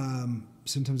end,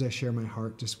 sometimes I share my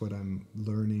heart, just what I'm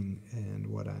learning and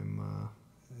what I'm,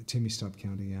 Timmy stopped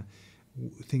counting, yeah.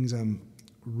 Things I'm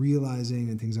realizing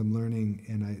and things I'm learning,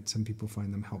 and some people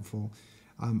find them helpful.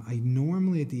 I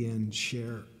normally at the end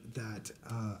share that,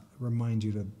 remind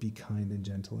you to be kind and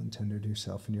gentle and tender to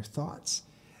yourself and your thoughts.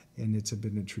 And it's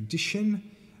been a tradition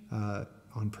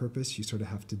on purpose. You sort of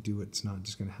have to do it. It's not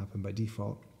just going to happen by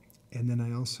default. And then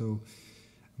I also,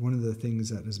 one of the things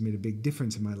that has made a big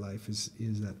difference in my life is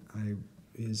that I'm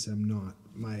not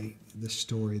the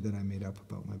story that I made up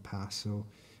about my past. So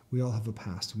we all have a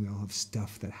past, and we all have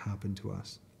stuff that happened to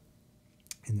us.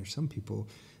 And there's some people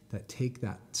that take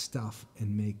that stuff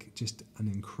and make just an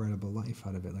incredible life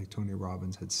out of it. Like Tony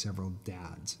Robbins had several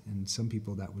dads, and some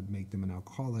people that would make them an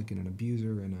alcoholic and an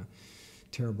abuser and a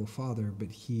terrible father, but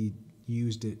he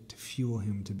used it to fuel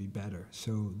him to be better.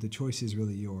 So the choice is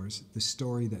really yours. The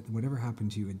story that whatever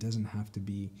happened to you, it doesn't have to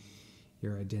be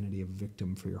your identity of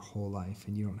victim for your whole life,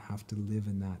 and you don't have to live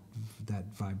in that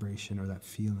vibration or that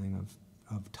feeling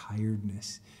of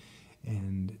tiredness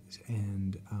and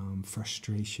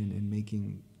frustration and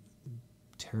making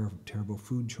terrible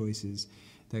food choices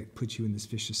that put you in this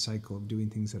vicious cycle of doing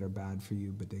things that are bad for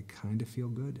you, but they kind of feel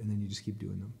good, and then you just keep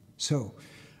doing them. So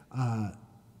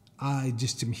I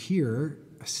just am here,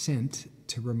 sent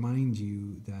to remind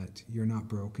you that you're not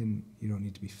broken, you don't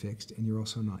need to be fixed, and you're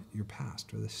also not your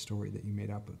past or the story that you made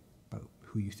up about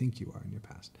who you think you are in your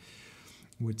past.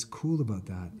 What's cool about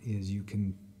that is you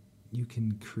can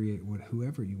create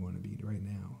whoever you want to be right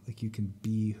now. Like, you can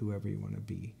be whoever you want to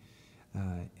be.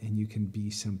 And you can be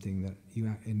something that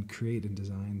and create and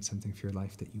design something for your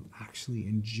life that you actually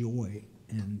enjoy,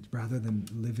 and rather than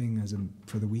living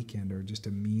for the weekend or just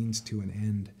a means to an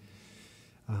end,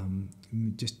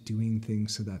 just doing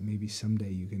things so that maybe someday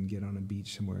you can get on a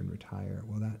beach somewhere and retire.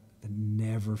 Well, that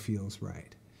never feels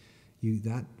right.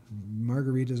 That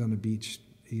margaritas on a beach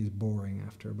is boring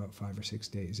after about 5 or 6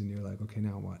 days, and you're like, okay,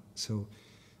 now what? So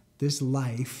this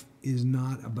life is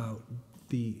not about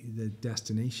the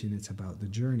destination, it's about the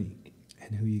journey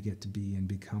and who you get to be and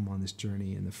become on this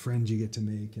journey, and the friends you get to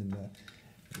make, and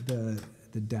the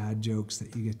dad jokes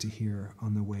that you get to hear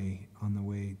on the way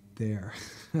there.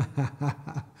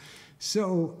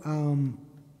 So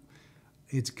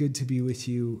it's good to be with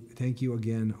you. Thank you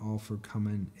again all for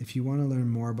coming. If you want to learn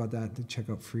more about that, check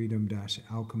out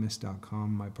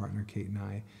freedom-alchemist.com. My partner Kate and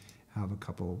I have a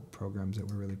couple programs that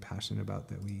we're really passionate about,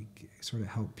 that we sort of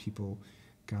help people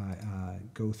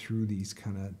go through these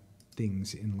kind of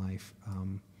things in life,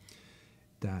 and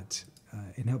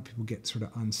help people get sort of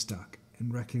unstuck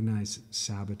and recognize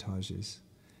sabotages,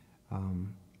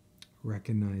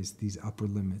 recognize these upper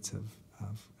limits of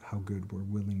how good we're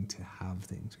willing to have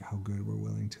things, how good we're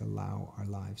willing to allow our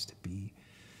lives to be.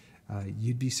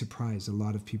 You'd be surprised. A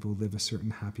lot of people live a certain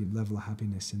happy level of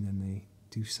happiness, and then they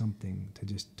do something to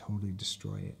just totally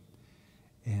destroy it.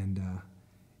 And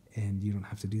you don't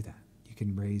have to do that. You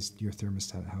can raise your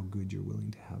thermostat how good you're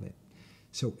willing to have it.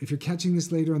 So if you're catching this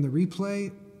later on the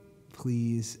replay,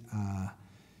 please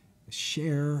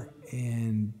share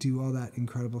and do all that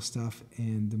incredible stuff.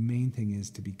 And the main thing is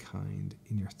to be kind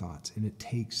in your thoughts. And it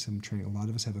takes some training. A lot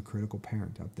of us have a critical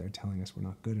parent out there telling us we're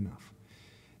not good enough,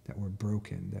 that we're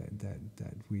broken,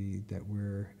 that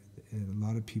we're. A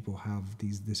lot of people have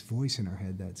this voice in our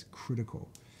head that's critical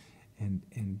and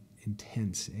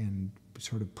intense and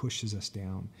sort of pushes us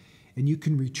down. And you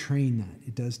can retrain that.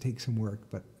 It does take some work,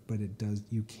 but it does.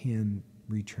 You can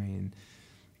retrain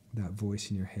that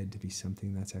voice in your head to be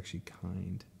something that's actually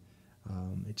kind.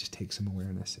 It just takes some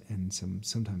awareness and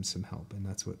sometimes some help, and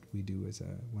that's what we do as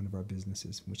one of our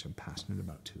businesses, which I'm passionate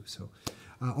about too. So,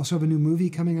 also have a new movie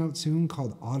coming out soon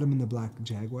called Autumn and the Black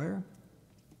Jaguar.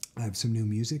 I have some new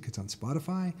music. It's on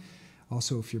Spotify.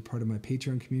 Also, if you're part of my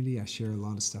Patreon community, I share a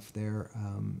lot of stuff there.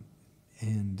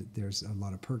 And there's a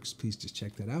lot of perks. Please just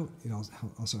check that out. It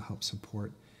also helps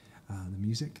support the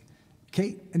music.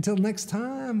 Okay, until next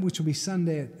time, which will be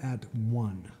Sunday at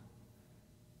 1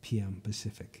 p.m.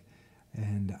 Pacific.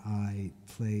 And I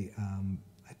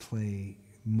play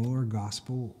more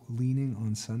gospel leaning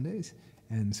on Sundays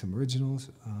and some originals.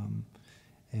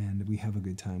 And we have a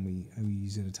good time. We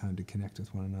use it a time to connect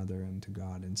with one another and to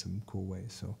God in some cool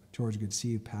ways. So, George, good to see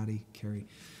you. Patty, Carrie.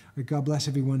 All right, God bless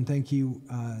everyone. Thank you.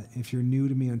 If you're new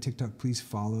to me on TikTok, please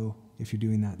follow. If you're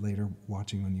doing that later,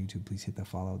 watching on YouTube, please hit that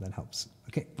follow. That helps.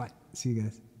 Okay, bye. See you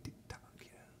guys. TikTok, yeah.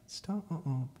 Stop.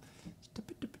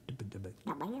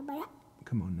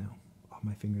 Come on now. Oh,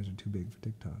 my fingers are too big for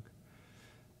TikTok.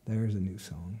 There's a new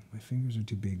song. My fingers are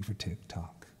too big for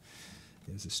TikTok.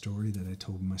 There's a story that I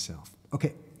told myself.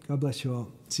 Okay, God bless you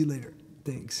all. See you later.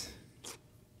 Thanks.